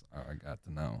madness. I got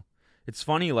to know. It's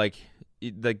funny, like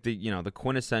the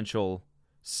quintessential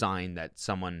sign that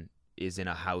someone is in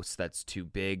a house that's too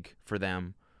big for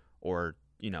them, or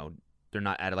they're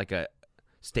not at like a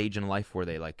stage in life where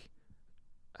they like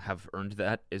have earned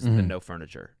that is the no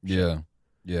furniture. Yeah.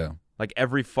 Like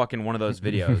every fucking one of those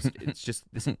videos, it's just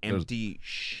this empty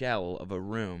shell of a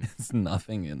room. It's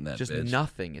nothing in that. Just bitch.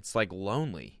 nothing. It's like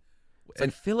lonely. It's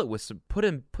like fill it with some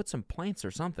put some plants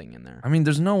or something in there. I mean,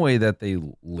 there's no way that they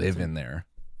live in there.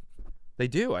 They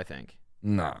do, I think.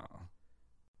 No.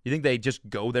 You think they just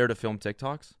go there to film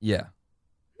TikToks? Yeah.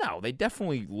 No, they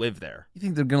definitely live there. You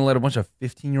think they're gonna let a bunch of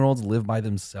 15-year-olds live by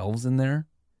themselves in there?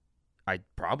 I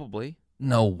probably.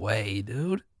 No way,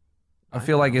 dude. I I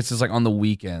feel like know. it's just like on the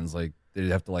weekends, like they'd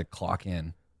have to like clock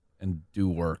in and do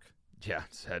work. Yeah,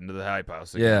 just heading to the hype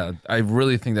house Yeah, again. I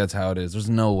really think that's how it is. There's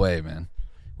no way, man.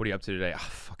 What are you up to today? Oh,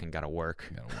 fucking gotta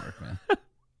work. I gotta work, man.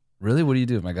 Really? What do you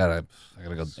do? I gotta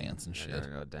go dance and I shit. gotta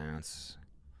go dance.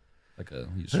 Like a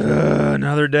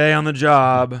Another day on the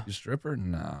job. you stripper?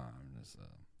 Nah,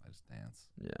 I just dance.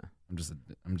 Yeah,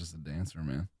 I'm just a dancer,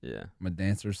 man. yeah. I'm a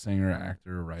dancer, singer,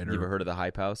 actor, writer. You ever heard of the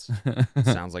hype house?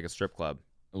 Sounds like a strip club.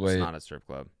 Wait, It's not a strip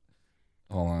club.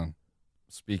 hold on.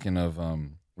 Speaking of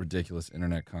ridiculous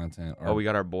internet content, We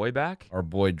got our boy back? our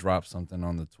boy dropped something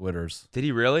on the Twitters. Did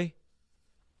he really?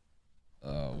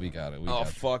 We got it.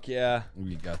 Fuck yeah.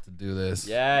 We got to do this.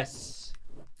 Yes.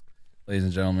 Ladies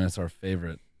and gentlemen, it's our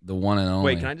favorite, the one and only.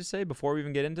 Wait, can I just say before we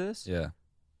even get into this? Yeah,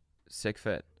 Sick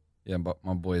fit. yeah. But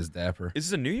my boy is dapper. Is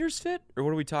this a New Year's fit or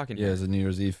what are we talking Yeah, here? it's a New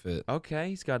Year's Eve fit. Okay,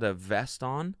 he's got a vest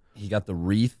on. He got the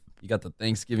wreath. He got the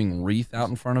Thanksgiving wreath out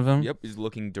in front of him. Yep, he's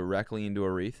looking directly into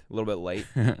a wreath. A little bit late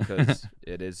because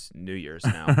it is New Year's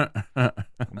now.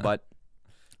 But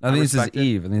I think this is respect it.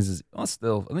 Eve. I think this is. Well,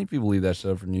 still, I think people leave that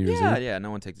shit up for New Year's Eve. yeah, no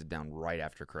one takes it down right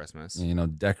after Christmas. You know,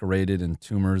 decorated in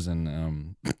tumors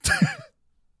and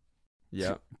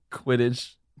Yeah.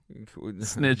 Quidditch,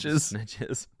 Snitches.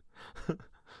 Snitches.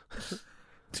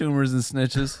 tumors and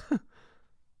snitches.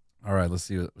 All right, let's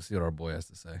see what our boy has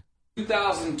to say.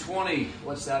 2020,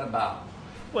 what's that about?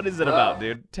 What is it Well- about,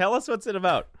 dude? Tell us what's it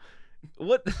about.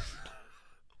 What's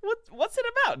it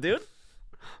about, dude?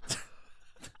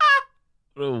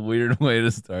 What a weird way to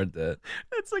start that.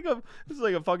 It's like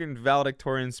a fucking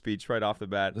valedictorian speech right off the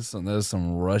bat. That is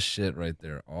some rush shit right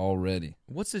there already.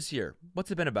 What's this year? What's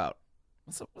it been about?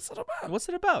 What's it about? What's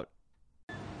it about?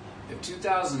 If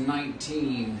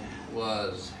 2019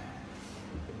 was,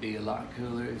 it'd be a lot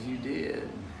cooler if you did.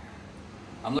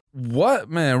 What,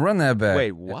 man? Run that back.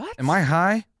 Wait, what? Am I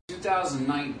high?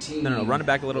 2019. No, run it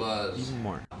back a little, was, even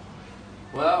more.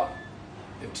 Well,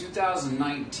 if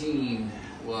 2019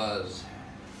 was,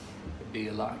 it'd be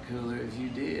a lot cooler if you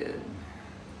did.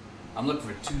 I'm looking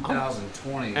for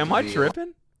 2020. Am to I be a-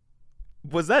 tripping?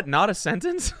 Was that not a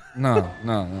sentence? No.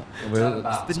 What's that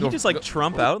about? Did he just like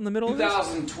trump out in the middle of this?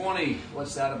 2020,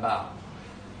 what's that about?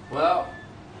 Well,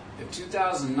 if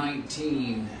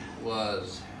 2019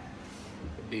 was,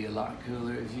 it'd be a lot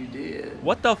cooler if you did.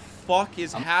 What the fuck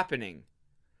is happening?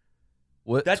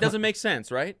 What? That doesn't make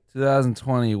sense, right?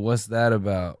 2020. What's that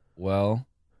about? Well,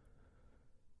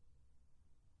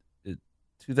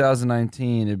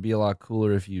 2019. It'd be a lot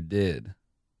cooler if you did.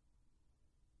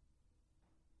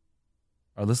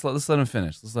 All right, let's let him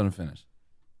finish.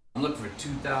 I'm looking for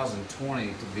 2020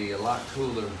 to be a lot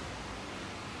cooler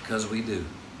because we do.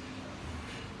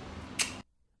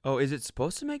 Oh, is it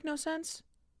supposed to make no sense?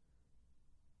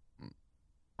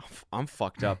 I'm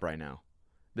fucked up right now.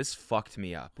 This fucked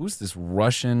me up. Who's this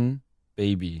Russian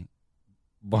baby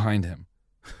behind him?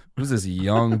 Who's this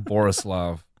young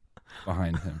Borislav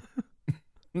behind him?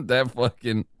 That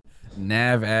fucking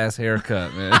Nav ass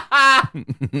haircut,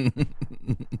 man.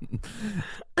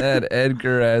 That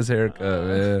Edgar ass haircut,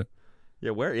 man.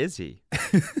 Yeah, where is he?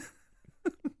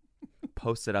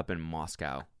 Posted up in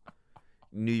Moscow.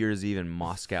 New Year's Eve in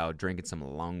Moscow, drinking some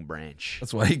Long Branch.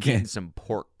 That's why he Getting can't. some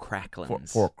pork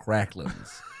cracklings. For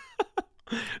cracklings.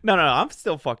 No, I'm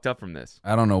still fucked up from this.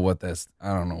 I don't know what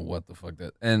the fuck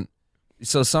that. And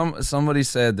so somebody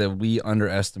said that we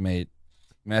underestimate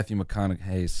Matthew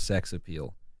McConaughey's sex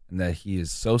appeal, and that he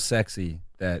is so sexy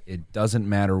that it doesn't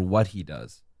matter what he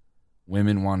does.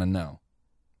 Women want to know.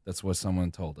 That's what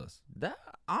someone told us.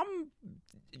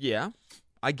 Yeah,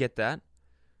 I get that,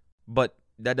 but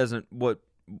that doesn't. We're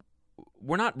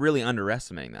not really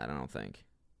underestimating that. I don't think.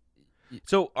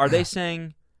 So, are they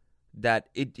saying that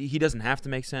he doesn't have to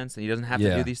make sense and he doesn't have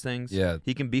to do these things? Yeah.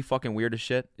 He can be fucking weird as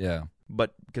shit, Yeah.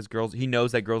 but because he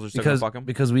knows that girls are still gonna fuck him.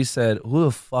 Because we said, who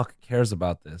the fuck cares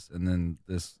about this? And then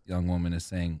this young woman is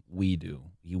saying, we do.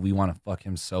 We want to fuck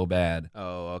him so bad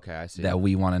Oh, okay, I see. that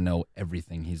we want to know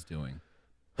everything he's doing.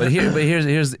 But here's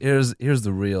the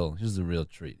real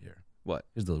treat here. What?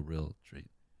 Here's the real treat.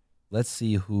 Let's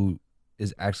see who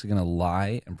is actually gonna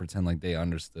lie and pretend like they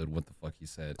understood what the fuck he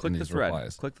said Click in the these thread.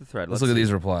 replies. Click the thread. Let's look at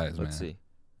these replies, Let's man. see.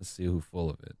 Let's see who's full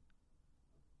of it.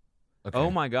 Okay.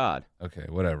 Oh my god, Okay,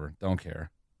 whatever. Don't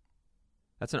care.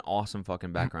 that's an awesome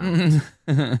fucking background.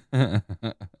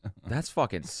 That's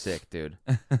fucking sick, dude.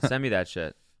 Send me that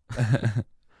shit.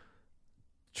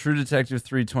 True Detective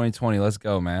 3 2020. Let's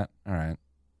go, Matt. All right.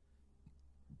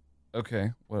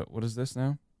 Okay. What is this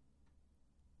now?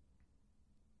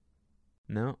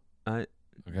 No,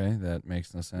 Okay, that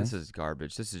makes no sense. this is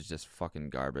garbage. This is just fucking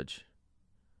garbage.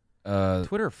 uh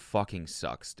Twitter fucking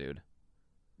sucks, dude.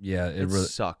 yeah, It really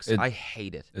sucks. it- I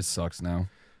hate it. it sucks now.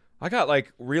 I got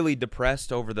like really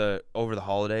depressed over the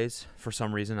holidays for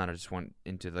some reason. I just went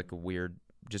into like a weird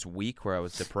just week where I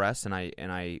was depressed, and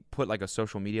I put like a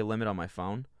social media limit on my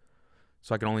phone,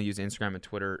 so I could only use Instagram and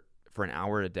Twitter for an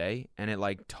hour a day, and it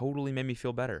like totally made me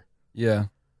feel better. Yeah.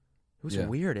 It was Yeah.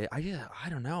 weird. I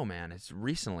don't know, man. It's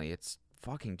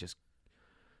fucking just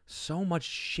so much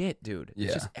shit, dude. Yeah.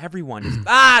 It's just everyone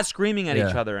just screaming at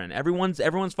each Yeah. other, and everyone's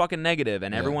fucking negative,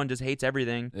 and Yeah. everyone just hates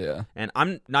everything. Yeah. And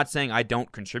I'm not saying I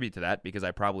don't contribute to that, because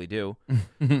I probably do.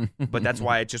 But that's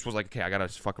why it just was like, okay, I gotta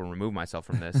just fucking remove myself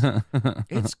from this.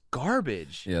 It's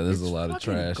garbage. Yeah, this is It's a lot of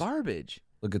fucking trash. Garbage.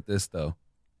 Look at this though.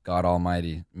 God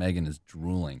Almighty, Megan is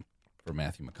drooling for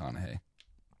Matthew McConaughey.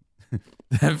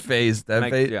 that face,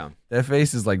 Yeah. that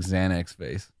face is like Xanax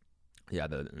face. Yeah.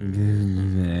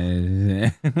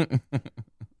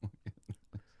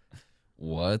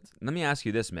 What? Let me ask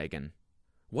you this, Megan.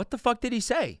 What the fuck did he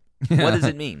say? What does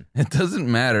it mean? It doesn't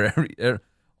matter.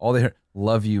 All they hear,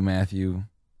 love you, Matthew.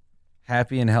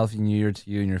 Happy and healthy New Year to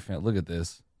you and your family. Look at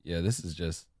this. Yeah, this is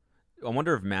just. I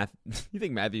wonder if you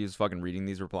think Matthew's fucking reading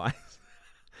these replies?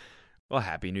 Well,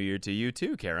 Happy New Year to you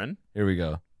too, Karen. Here we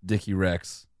go. Dickie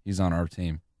Rex. He's on our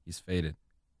team. He's faded.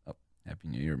 Oh, Happy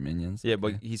New Year, minions. Yeah, Okay.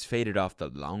 but he's faded off the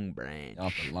long branch.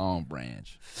 Off the long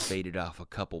branch. Faded off a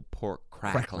couple pork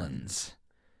cracklins.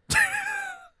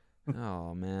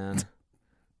 Oh, man.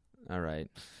 All right.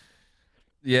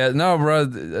 Yeah, no,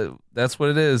 bro. That's what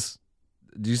it is.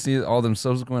 Do you see all them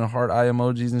subsequent heart eye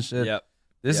emojis and shit? Yep.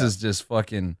 This Yeah. is just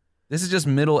fucking. This is just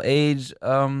middle age,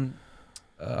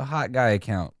 hot guy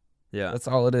account. Yeah. That's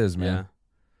all it is, man.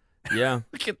 Yeah. Yeah.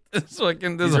 Look at this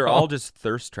fucking. These are all just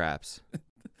thirst traps.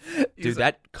 He's Dude, a-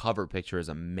 that cover picture is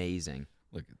amazing.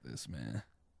 Look at this, man.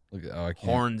 Look at. Oh, I can't.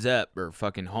 Horns up, or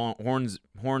fucking horns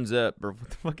up, or what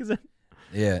the fuck is that?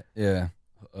 Yeah, yeah.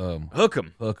 Hook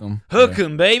 'em. Hook 'em. Hook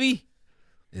 'em, baby.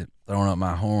 Yeah, throwing up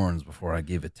my horns before I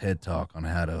give a TED talk on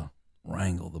how to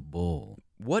wrangle the bull.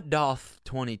 What doth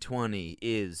 2020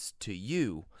 is to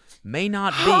you may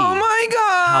not be Oh my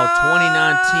god! how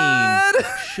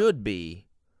 2019 should be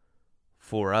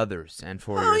for others and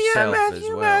for yourself as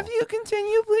well. Matthew,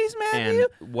 continue, please, Matthew.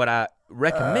 And what I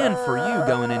recommend for you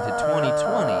going into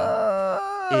 2020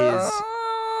 is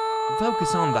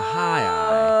focus on the high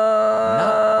eye,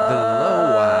 not the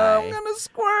low eye. I'm gonna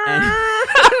squirt. And-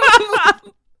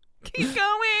 Keep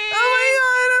going. Oh my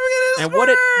god, I'm gonna And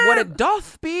squirt. what it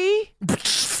doth be,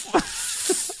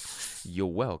 you're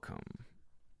welcome.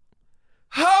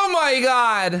 Oh my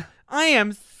god. I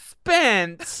am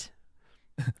spent.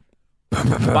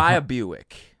 Buy a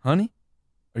Buick. Honey,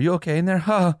 are you okay in there?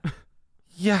 Huh?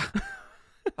 Yeah.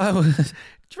 I was.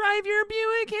 Drive your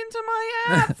Buick into my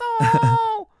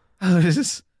asshole. I was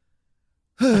just.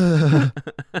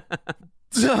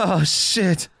 Oh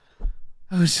shit!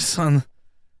 I was just on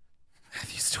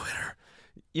Matthew's Twitter.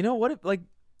 You know what? If, like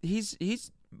he's.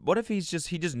 What if he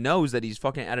just knows that he's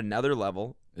fucking at another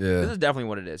level? This Yeah. is definitely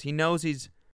what it is. He knows he's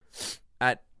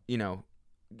at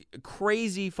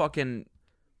crazy fucking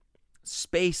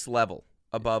space level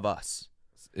above us.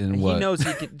 In And what? he knows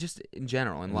he can just in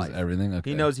general in Just life. everything. Okay.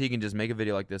 He knows he can just make a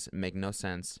video like this and make no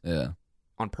sense Yeah.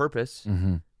 on purpose,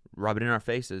 Mm-hmm. rub it in our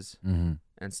faces, Mm-hmm.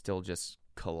 and still just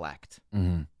collect.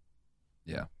 Mm-hmm.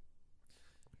 Yeah.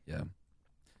 Yeah.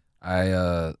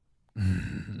 I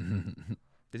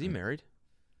Is he married?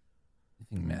 I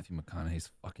think Matthew McConaughey's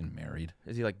fucking married.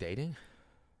 Is he like dating?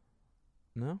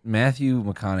 No. Matthew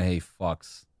McConaughey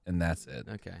fucks, and that's it.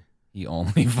 Okay. He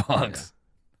only fucks.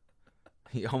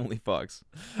 He only fucks.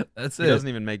 That's He it. doesn't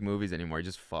even make movies anymore. He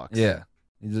just fucks. Yeah.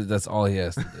 That's all he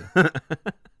has to do.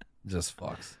 Just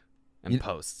fucks. And You-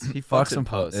 posts. He Fucks fucks and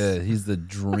posts. He's the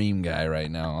dream guy right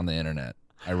now on the internet.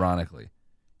 Ironically,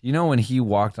 you know when he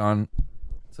walked on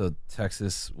to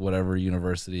Texas whatever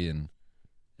university and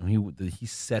he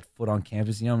set foot on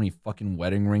campus, you know how many fucking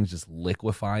wedding rings just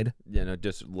liquefied? Yeah, no,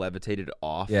 just levitated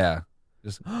off. Yeah,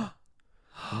 just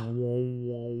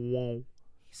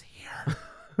He's here.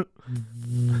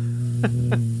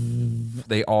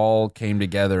 they all came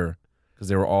together because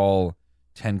they were all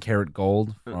 10-karat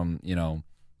gold from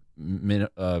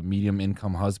medium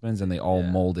income husbands, and they all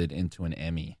molded into an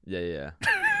Emmy. Yeah.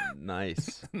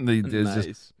 Nice. They Nice.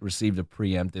 just received a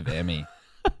preemptive Emmy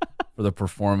for the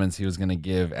performance he was going to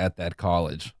give at that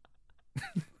college.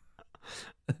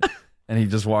 And he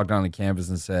just walked on the campus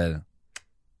and said,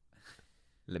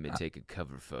 Let me take a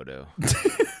cover photo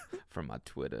from my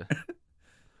Twitter.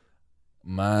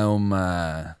 my oh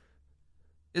my,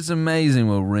 it's amazing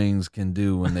what rings can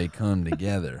do when they come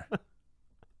together.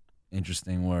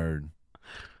 Interesting word,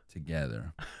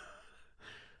 together.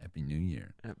 Happy New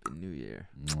Year. Happy New Year.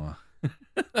 Mwah.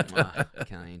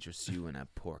 Can I interest you in a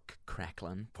pork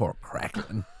crackling? Pork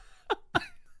crackling.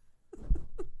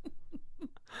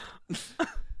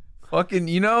 Fucking,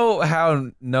 you know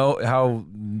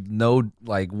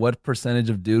like what percentage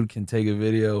of dude can take a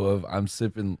video of I'm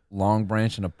sipping Long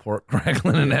Branch and a pork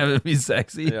crackling and have it be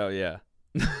sexy? Oh yeah.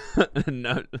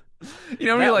 No. You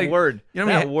know what I mean? Like word. You know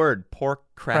what I that mean? word. Pork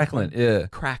crackling. Yeah.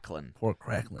 Crackling. Pork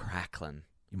crackling. Crackling.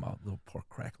 You my little pork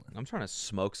crackling. I'm trying to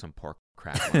smoke some pork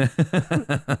crackling.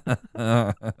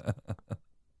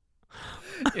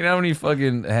 You know how many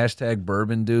fucking hashtag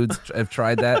bourbon dudes have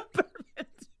tried that?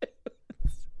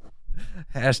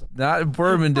 Not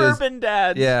bourbon dudes. Bourbon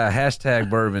dads. Yeah, hashtag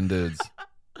bourbon dudes.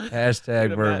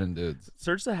 Hashtag bourbon dudes.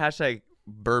 Search the hashtag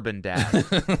bourbon dad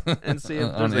and see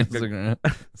if On there's Instagram.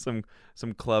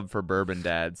 some club for bourbon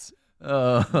dads.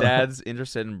 Oh. Dads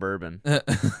interested in bourbon.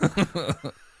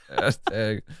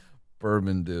 Hashtag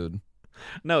bourbon dude.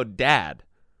 No, dad.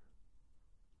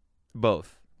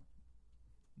 Both.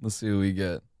 Let's see what we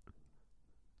get.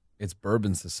 It's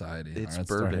Bourbon Society. It's All right, let's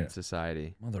start Bourbon here.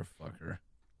 Society. Motherfucker.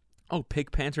 Oh,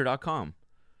 pigpanther.com.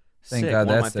 Thank Sick. God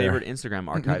One of my that's there. favorite Instagram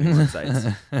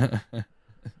archiving websites.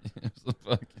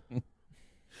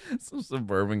 Some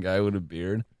suburban guy with a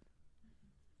beard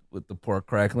with the pork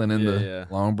crackling in Yeah, the yeah.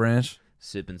 Long Branch.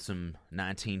 Sipping some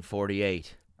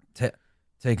 1948.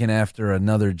 Taken after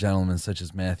another gentleman such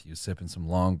as Matthew sipping some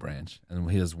Long Branch.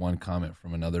 And he has one comment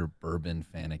from another bourbon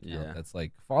fan account Yeah. that's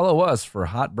like, follow us for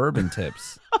hot bourbon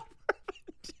tips.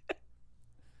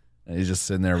 And he's just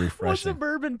sitting there What's a refreshing.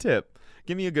 bourbon tip?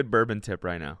 Give me a good bourbon tip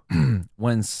right now.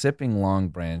 When sipping Long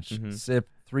Branch, Mhm. sip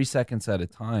 3 seconds at a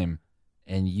time,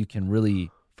 and you can really,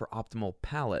 For optimal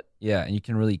palate. and you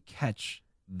can really catch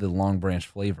the Long Branch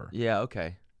flavor. Yeah,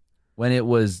 okay. When it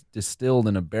was distilled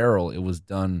in a barrel, it was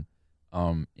done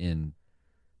in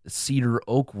cedar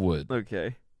oak wood,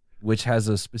 Okay. which has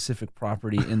a specific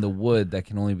property in the wood that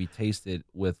can only be tasted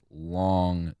with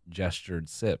long gestured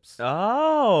sips.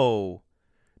 Oh.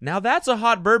 Now that's a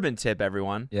hot bourbon tip,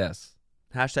 everyone. Yes.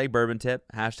 Hashtag bourbon tip.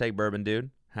 Hashtag bourbon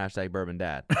dude. Hashtag bourbon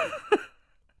dad.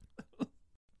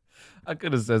 I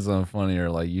could have said something funnier,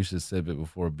 like you should sip it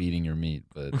before beating your meat,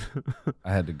 but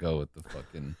I had to go with the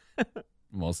fucking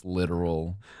most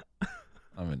literal.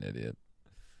 I'm an idiot.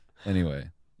 Anyway,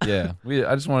 yeah,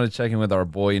 I just wanted to check in with our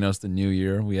boy. You know, it's the new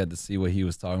year. We had to see what he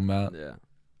was talking about. Yeah.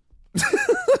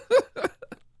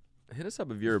 Hit us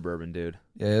up if you're a bourbon dude.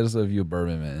 Yeah, it was a view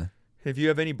bourbon, man. If you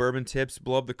have any bourbon tips,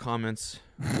 blow up the comments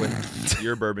with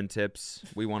your bourbon tips.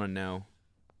 We want to know.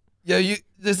 Yeah,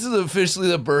 this is officially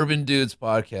the Bourbon Dudes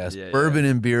podcast. Yeah, Bourbon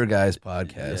and Beer Guys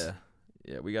podcast.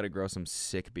 Yeah, we got to grow some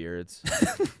sick beards.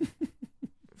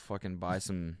 Fucking buy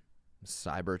some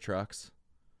cyber trucks.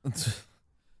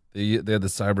 They had the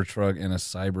Cybertruck and a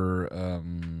Cyber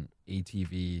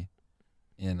ATV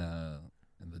in the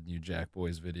new Jack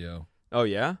Boys video. Oh,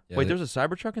 yeah? Yeah, Wait, there's a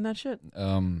Cybertruck in that shit?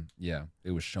 Yeah,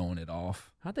 it was showing it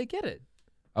off. How'd they get it?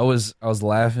 I was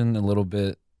laughing a little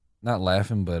bit, not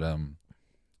laughing, but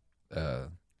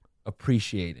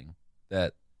appreciating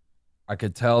that I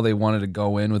could tell they wanted to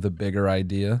go in with a bigger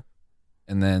idea,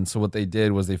 and then so what they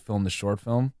did was they filmed the short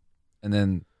film, and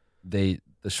then the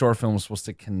short film was supposed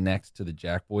to connect to the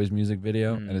Jack Boys music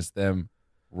video, and it's them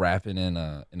rapping in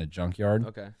a junkyard.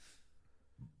 Okay.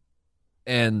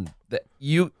 And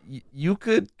you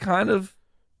could kind of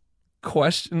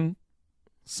question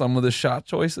some of the shot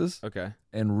choices Okay.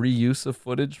 and reuse of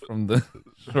footage from the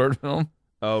short film.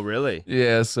 Oh, really?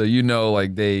 Yeah, so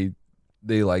like they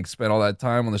like spent all that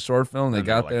time on the short film. They And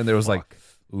got they're there and there was like,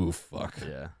 ooh, fuck.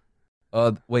 Yeah.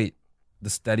 Wait, the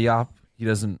steady op, he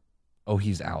doesn't. Oh,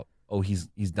 he's out. Oh, he's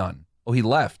done. Oh, he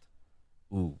left.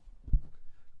 Ooh.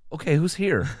 Okay, who's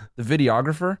here? The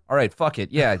videographer? All right, fuck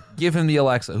it. Yeah, give him the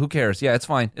Alexa. Who cares? Yeah, it's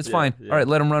fine. It's fine. yeah. All right,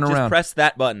 let him run Just around. press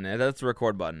that button. That's the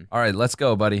record button. All right, let's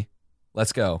go, buddy.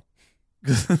 Let's go.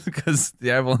 Because they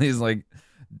have all these like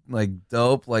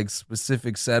dope, like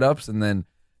specific setups, and then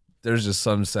there's just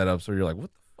some setups where you're like,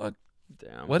 what the fuck?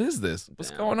 Damn. What is this? What's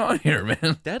Damn. going on here,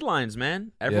 man? Deadlines,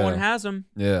 man. Everyone Yeah. has them.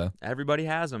 Yeah. Everybody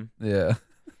has them. Yeah.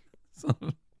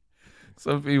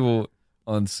 Some people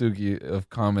on Suki of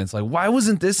comments like, why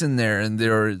wasn't this in there? And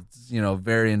they're,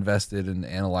 very invested in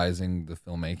analyzing the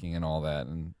filmmaking and all that.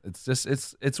 And it's just,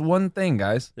 it's one thing,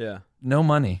 guys. Yeah. No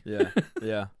money. Yeah.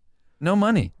 Yeah. No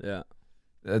money. Yeah.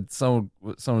 Someone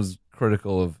was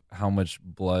critical of how much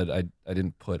blood I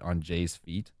didn't put on Jay's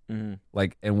feet. Mm-hmm.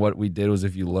 Like, and what we did was,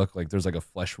 if you look, like, there's like a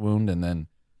flesh wound, and then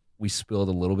we spilled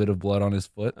a little bit of blood on his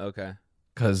foot. Okay.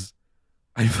 Because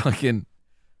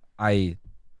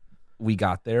we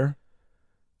got there.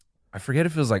 I forget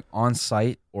if it was like on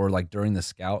site or like during the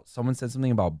scout. Someone said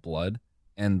something about blood,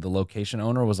 and the location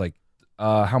owner was like,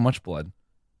 how much blood?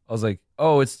 I was like,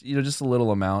 oh, it's just a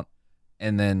little amount.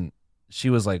 And then she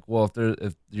was like, well,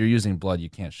 if you're using blood, you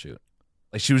can't shoot.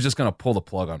 Like, she was just gonna pull the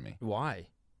plug on me. Why?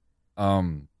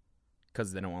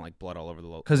 Because they don't want like blood all over the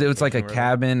location. Because it was like a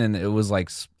cabin, and it was like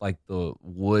the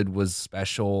wood was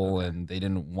special, and they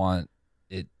didn't want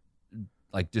it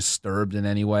like disturbed in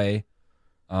any way.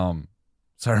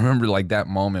 So I remember like that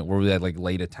moment where we had like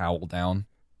laid a towel down.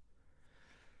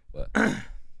 But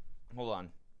Hold on.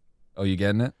 Oh, you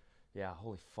getting it? Yeah.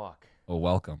 Holy fuck. Oh,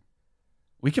 welcome.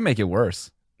 We can make it worse.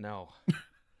 No. I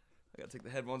gotta take the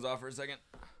headphones off for a second.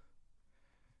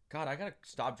 God, I gotta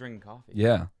stop drinking coffee.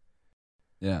 Yeah.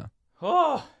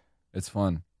 Oh. It's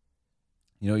fun.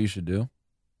 You know what you should do?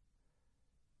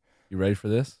 You ready for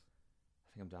this?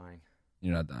 I think I'm dying.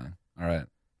 You're not dying. All right.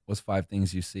 What's 5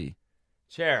 things you see?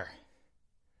 Chair.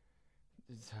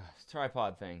 It's a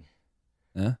tripod thing.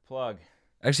 Yeah. Plug.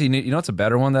 Actually, you know what's a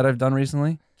better one that I've done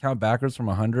recently? Count backwards from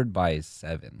 100 by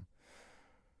 7.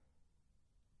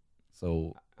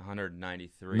 So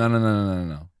 193.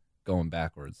 No. Going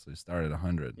backwards. So you start at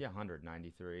 100. Yeah,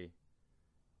 193.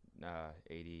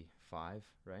 85,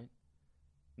 right?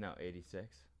 No,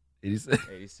 86. 86.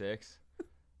 86.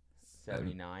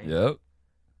 79. Yep.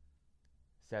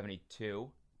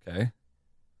 72. Okay.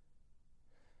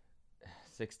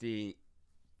 60.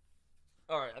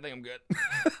 All right, I think I'm good.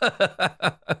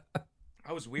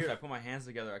 I was weird. I put my hands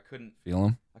together. I couldn't Feel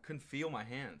them? I couldn't feel my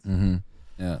hands. Mm-hmm.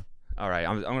 Yeah. All right,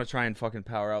 I'm gonna try and fucking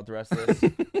power out the rest of this.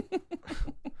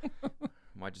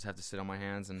 Might just have to sit on my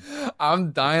hands and.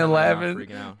 I'm dying pretend like I'm not laughing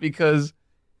freaking out. because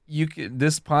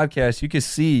this podcast, you can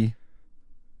see.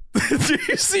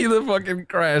 You see the fucking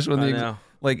crash when I they know.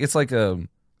 like it's like a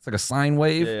sine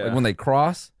wave. Yeah, yeah. Like when they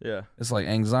cross. Yeah. It's like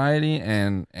anxiety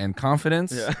and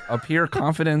confidence. Yeah. Up here,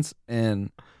 confidence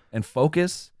and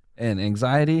focus and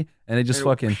anxiety, and it just And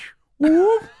fucking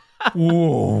whoop,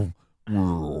 whoa,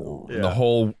 Yeah. the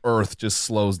whole earth just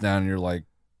slows down. And you're like,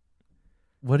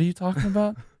 what are you talking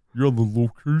about? You're the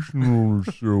location on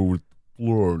the show with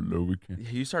blood. No, we can't.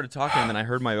 You started talking, and then I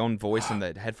heard my own voice in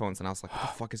the headphones, and I was like, "What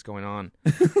the fuck is going on?"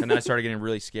 And then I started getting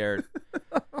really scared.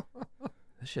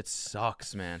 This shit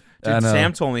sucks, man. I Dude, know.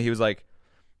 Sam told me, he was like,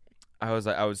 I was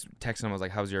texting him. I was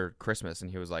like, "How's your Christmas?" And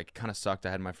he was like, "Kind of sucked.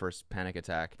 I had my first panic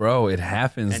attack." Bro, it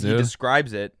happens, And dude. he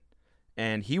describes it,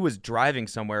 and he was driving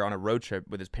somewhere on a road trip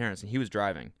with his parents, and he was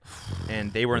driving,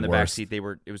 and they were in the back Worst. seat.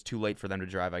 It was too late for them to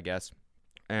drive, I guess,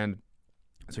 and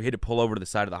so he had to pull over to the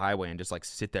side of the highway and just like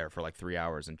sit there for like 3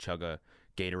 hours and chug a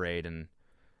Gatorade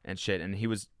and shit. And he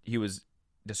was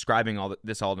describing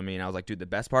this all to me, and I was like, dude, the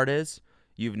best part is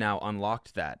you've now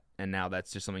unlocked that, and now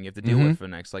that's just something you have to deal with for the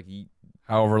next like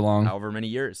However long. however many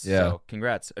years. Yeah. So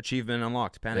congrats, achievement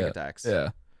unlocked. Panic attacks.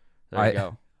 Yeah. There you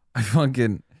go. I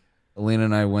fucking Alina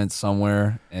and I went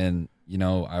somewhere, and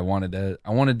I wanted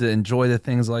to enjoy the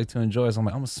things I like to enjoy. So I'm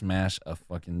like, I'm gonna smash a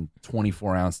fucking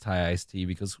 24-ounce Thai iced tea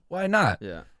because why not?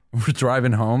 Yeah. We're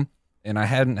driving home, and I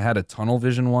hadn't had a tunnel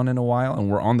vision one in a while,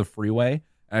 and we're on the freeway,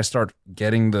 and I start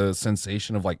getting the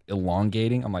sensation of like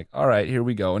elongating. I'm like, all right, here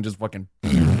we go, and just fucking,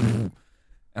 and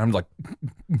I'm like,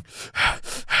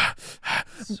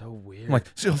 So weird. I'm like,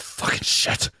 oh, fucking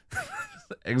shit.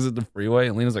 Exit the freeway,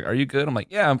 and Lena's like, are you good? I'm like,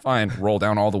 yeah, I'm fine. Roll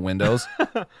down all the windows.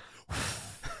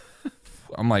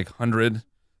 I'm like 100,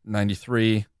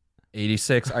 93,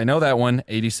 86. I know that one,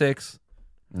 86.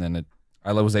 And then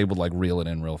I was able to like reel it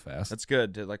in real fast. That's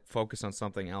good to like focus on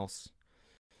something else.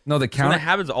 No, the So when count. that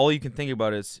happens, all you can think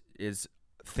about is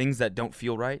things that don't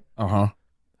feel right.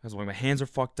 Because when my hands are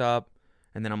fucked up,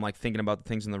 and then I'm like thinking about the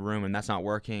things in the room, and that's not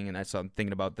working, and I'm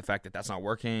thinking about the fact that that's not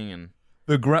working, and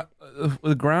The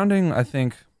grounding, I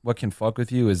think what can fuck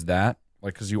with you is that,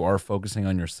 like, because you are focusing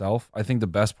on yourself. I think the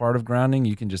best part of grounding,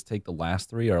 you can just take the last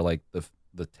 3 are like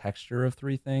the texture of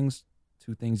 3 things,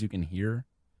 2 things you can hear,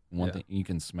 one Yeah. thing you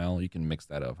can smell. You can mix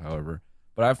that up, however.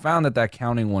 But I found that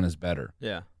counting one is better.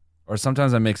 yeah, Or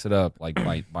sometimes I mix it up like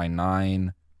by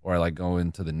 9, or I like go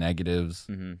into the negatives.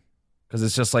 mm-hmm. Because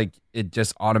it's just like, it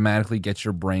just automatically gets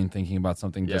your brain thinking about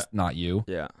something Yeah. just not you.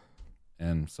 yeah.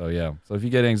 And so, yeah. So if you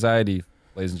get anxiety,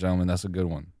 ladies and gentlemen, that's a good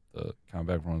one. The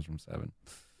comeback performance from 7.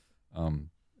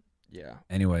 Yeah.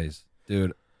 Anyways,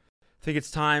 dude. I think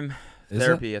it's time. Is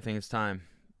Therapy, I think it's time.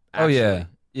 Oh, yeah. Actually.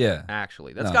 Yeah.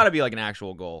 Actually. That's No. got to be like an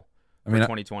actual goal for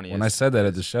 2020. When I said that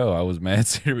at the show, I was mad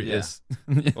serious.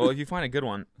 Well, if you find a good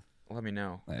one, let me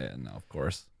know. Yeah, no, of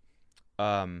course.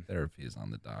 Um, Therapy is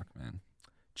on the dock, man.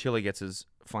 Chili gets his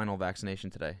final vaccination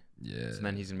today. Yeah. So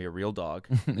then he's going to be a real dog.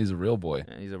 He's a real boy.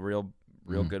 And he's a real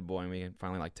Mm. good boy, and we can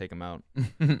finally like take him out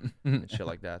and shit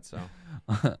like that. So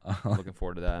looking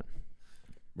forward to that.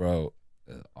 Bro,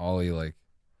 Ollie, like,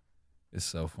 is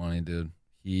so funny, dude.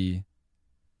 He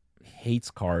hates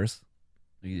cars.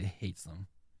 He hates them.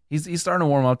 He's starting to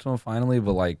warm up to them finally,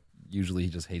 but like usually he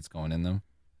just hates going in them.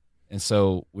 And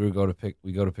so we go to pick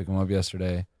him up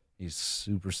yesterday. He's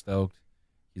super stoked.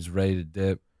 He's ready to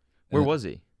dip. Where was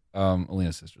he?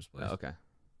 Alina's sister's place. Oh, okay.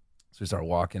 So we start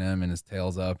walking him, and his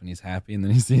tail's up, and he's happy. And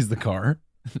then he sees the car.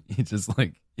 He's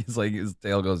like his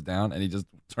tail goes down, and he just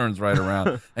turns right around,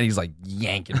 and he's like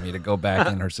yanking me to go back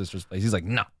in her sister's place. He's like,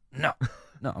 no.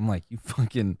 I'm like, you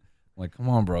fucking, I'm like, come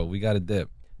on, bro, we got to dip.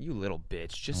 You little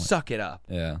bitch, just suck it up.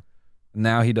 Yeah.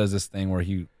 Now he does this thing where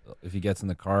if he gets in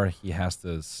the car, he has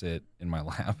to sit in my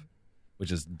lap,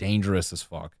 which is dangerous as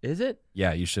fuck. Is it?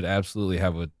 Yeah, you should absolutely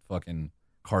have a fucking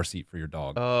car seat for your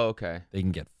dog. Oh, okay. They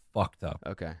can get fucked up.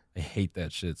 Okay. I hate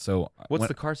that shit. So What's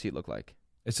the car seat look like?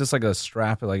 It's just like a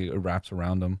strap, like it wraps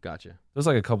around them. Gotcha. There's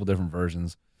like a couple different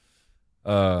versions.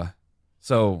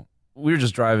 So we were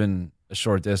just driving a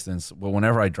short distance, but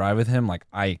whenever I drive with him, like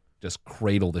I just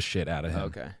cradle the shit out of him.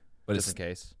 Okay. But Just in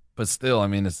case. But still, I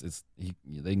mean,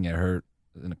 they can get hurt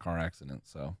in a car accident.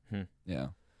 So yeah.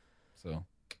 So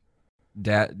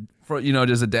dad,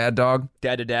 just a dad dog.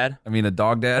 Dad to dad? I mean, a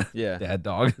dog dad. Yeah. Dad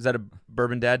dog. Is that a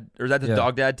bourbon dad? Or is that the Yeah.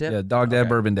 dog dad tip? Yeah, dog dad, Okay.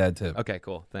 bourbon dad tip. Okay,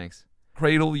 cool. Thanks.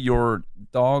 Cradle your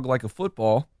dog like a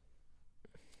football.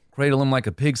 Cradle him like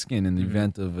a pigskin in the Mm-hmm.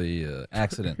 event of a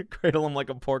accident. Cradle him like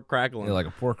a pork crackling. Yeah, like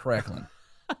a pork crackling.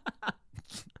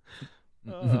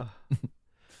 All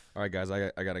right, guys,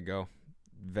 I gotta go.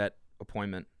 Vet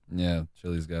appointment. Yeah,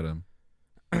 Chili's got him.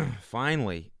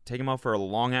 Finally, take him out for a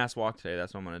long ass walk today.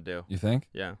 That's what I'm gonna do. You think?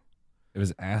 Yeah, If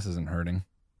his ass isn't hurting.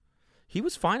 he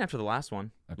was fine after the last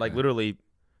one. Like Okay. literally,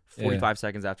 45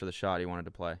 seconds after the shot, he wanted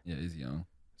to play. Yeah, he's young.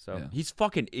 So Yeah. he's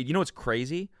fucking. You know what's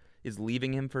crazy is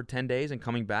leaving him for 10 days and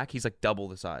coming back. He's like double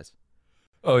the size.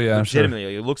 Oh yeah,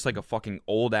 Legitimately, he looks like a fucking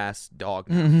old ass dog.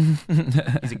 Now. I'm sure.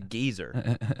 He's a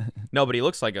geezer. No, but he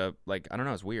looks like I don't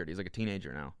know. It's weird. He's like a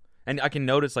teenager now, and I can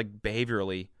notice like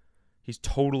behaviorally, he's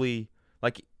totally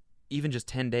like even just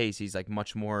 10 days. He's like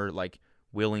much more like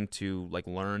willing to like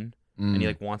learn, and he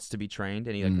like wants to be trained,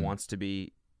 and he like wants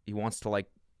to like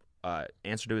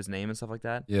answer to his name and stuff like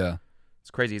that. Yeah. It's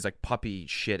crazy. He's like puppy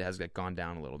shit has like gone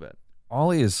down a little bit.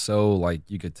 Ollie is so like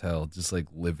you could tell just like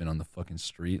living on the fucking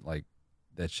street, like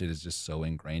that shit is just so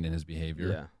ingrained in his behavior.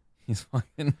 Yeah. He's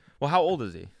fucking Well, how old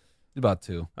is he? he's about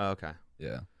 2. Oh, okay.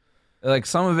 Yeah. Like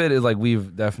some of it is like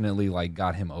we've definitely like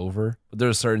got him over, but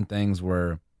there's certain things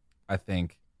where I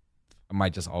think it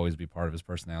might just always be part of his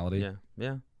personality. Yeah.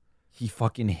 Yeah. He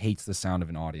fucking hates the sound of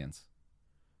an audience.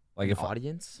 Like if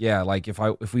Audience? yeah, like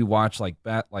if we watch like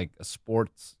a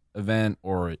sports event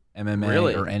or MMA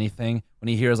Really? or anything, when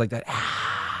he hears like that,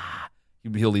 he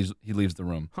leaves the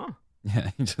room. Huh.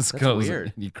 Yeah, he just That's goes.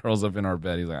 weird. He curls up in our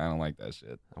bed. He's like, I don't like that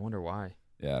shit. I wonder why.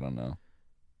 Yeah, I don't know.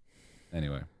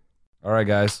 Anyway, all right,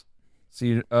 guys. See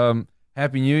you.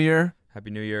 Happy New Year.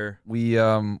 Happy New Year. We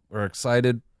are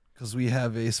excited because we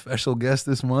have a special guest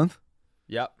this month.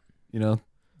 Yep. You know,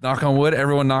 knock on wood.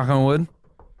 Everyone, knock on wood.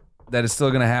 That is still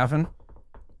gonna happen.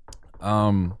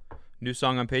 New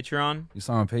song on Patreon. You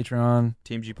saw on Patreon.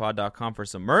 TeamGpod.com for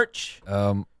some merch.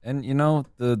 And you know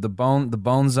the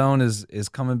bone zone is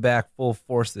coming back full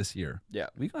force this year. Yeah.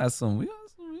 We got some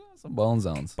bone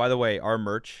zones. By the way, our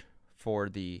merch for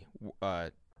the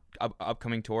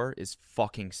upcoming tour is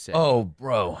fucking sick. Oh,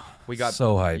 bro, we got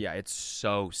so hyped. Yeah, it's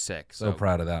so sick. So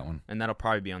proud of that one. And that'll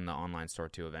probably be on the online store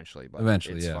too eventually. But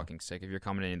Eventually, it's yeah. fucking sick. If you're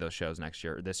coming to any of those shows next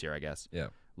year, or this year, I guess. Yeah.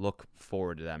 Look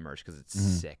forward to that merch because it's Mm-hmm.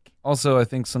 sick. Also, I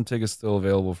think some tickets still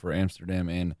available for Amsterdam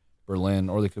and Berlin,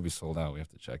 or they could be sold out. We have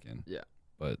to check in. Yeah.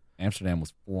 But Amsterdam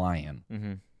was flying.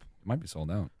 Mm-hmm. It might be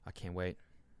sold out. I can't wait.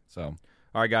 So,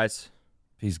 All right, guys.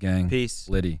 peace, gang. Peace.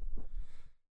 Liddy.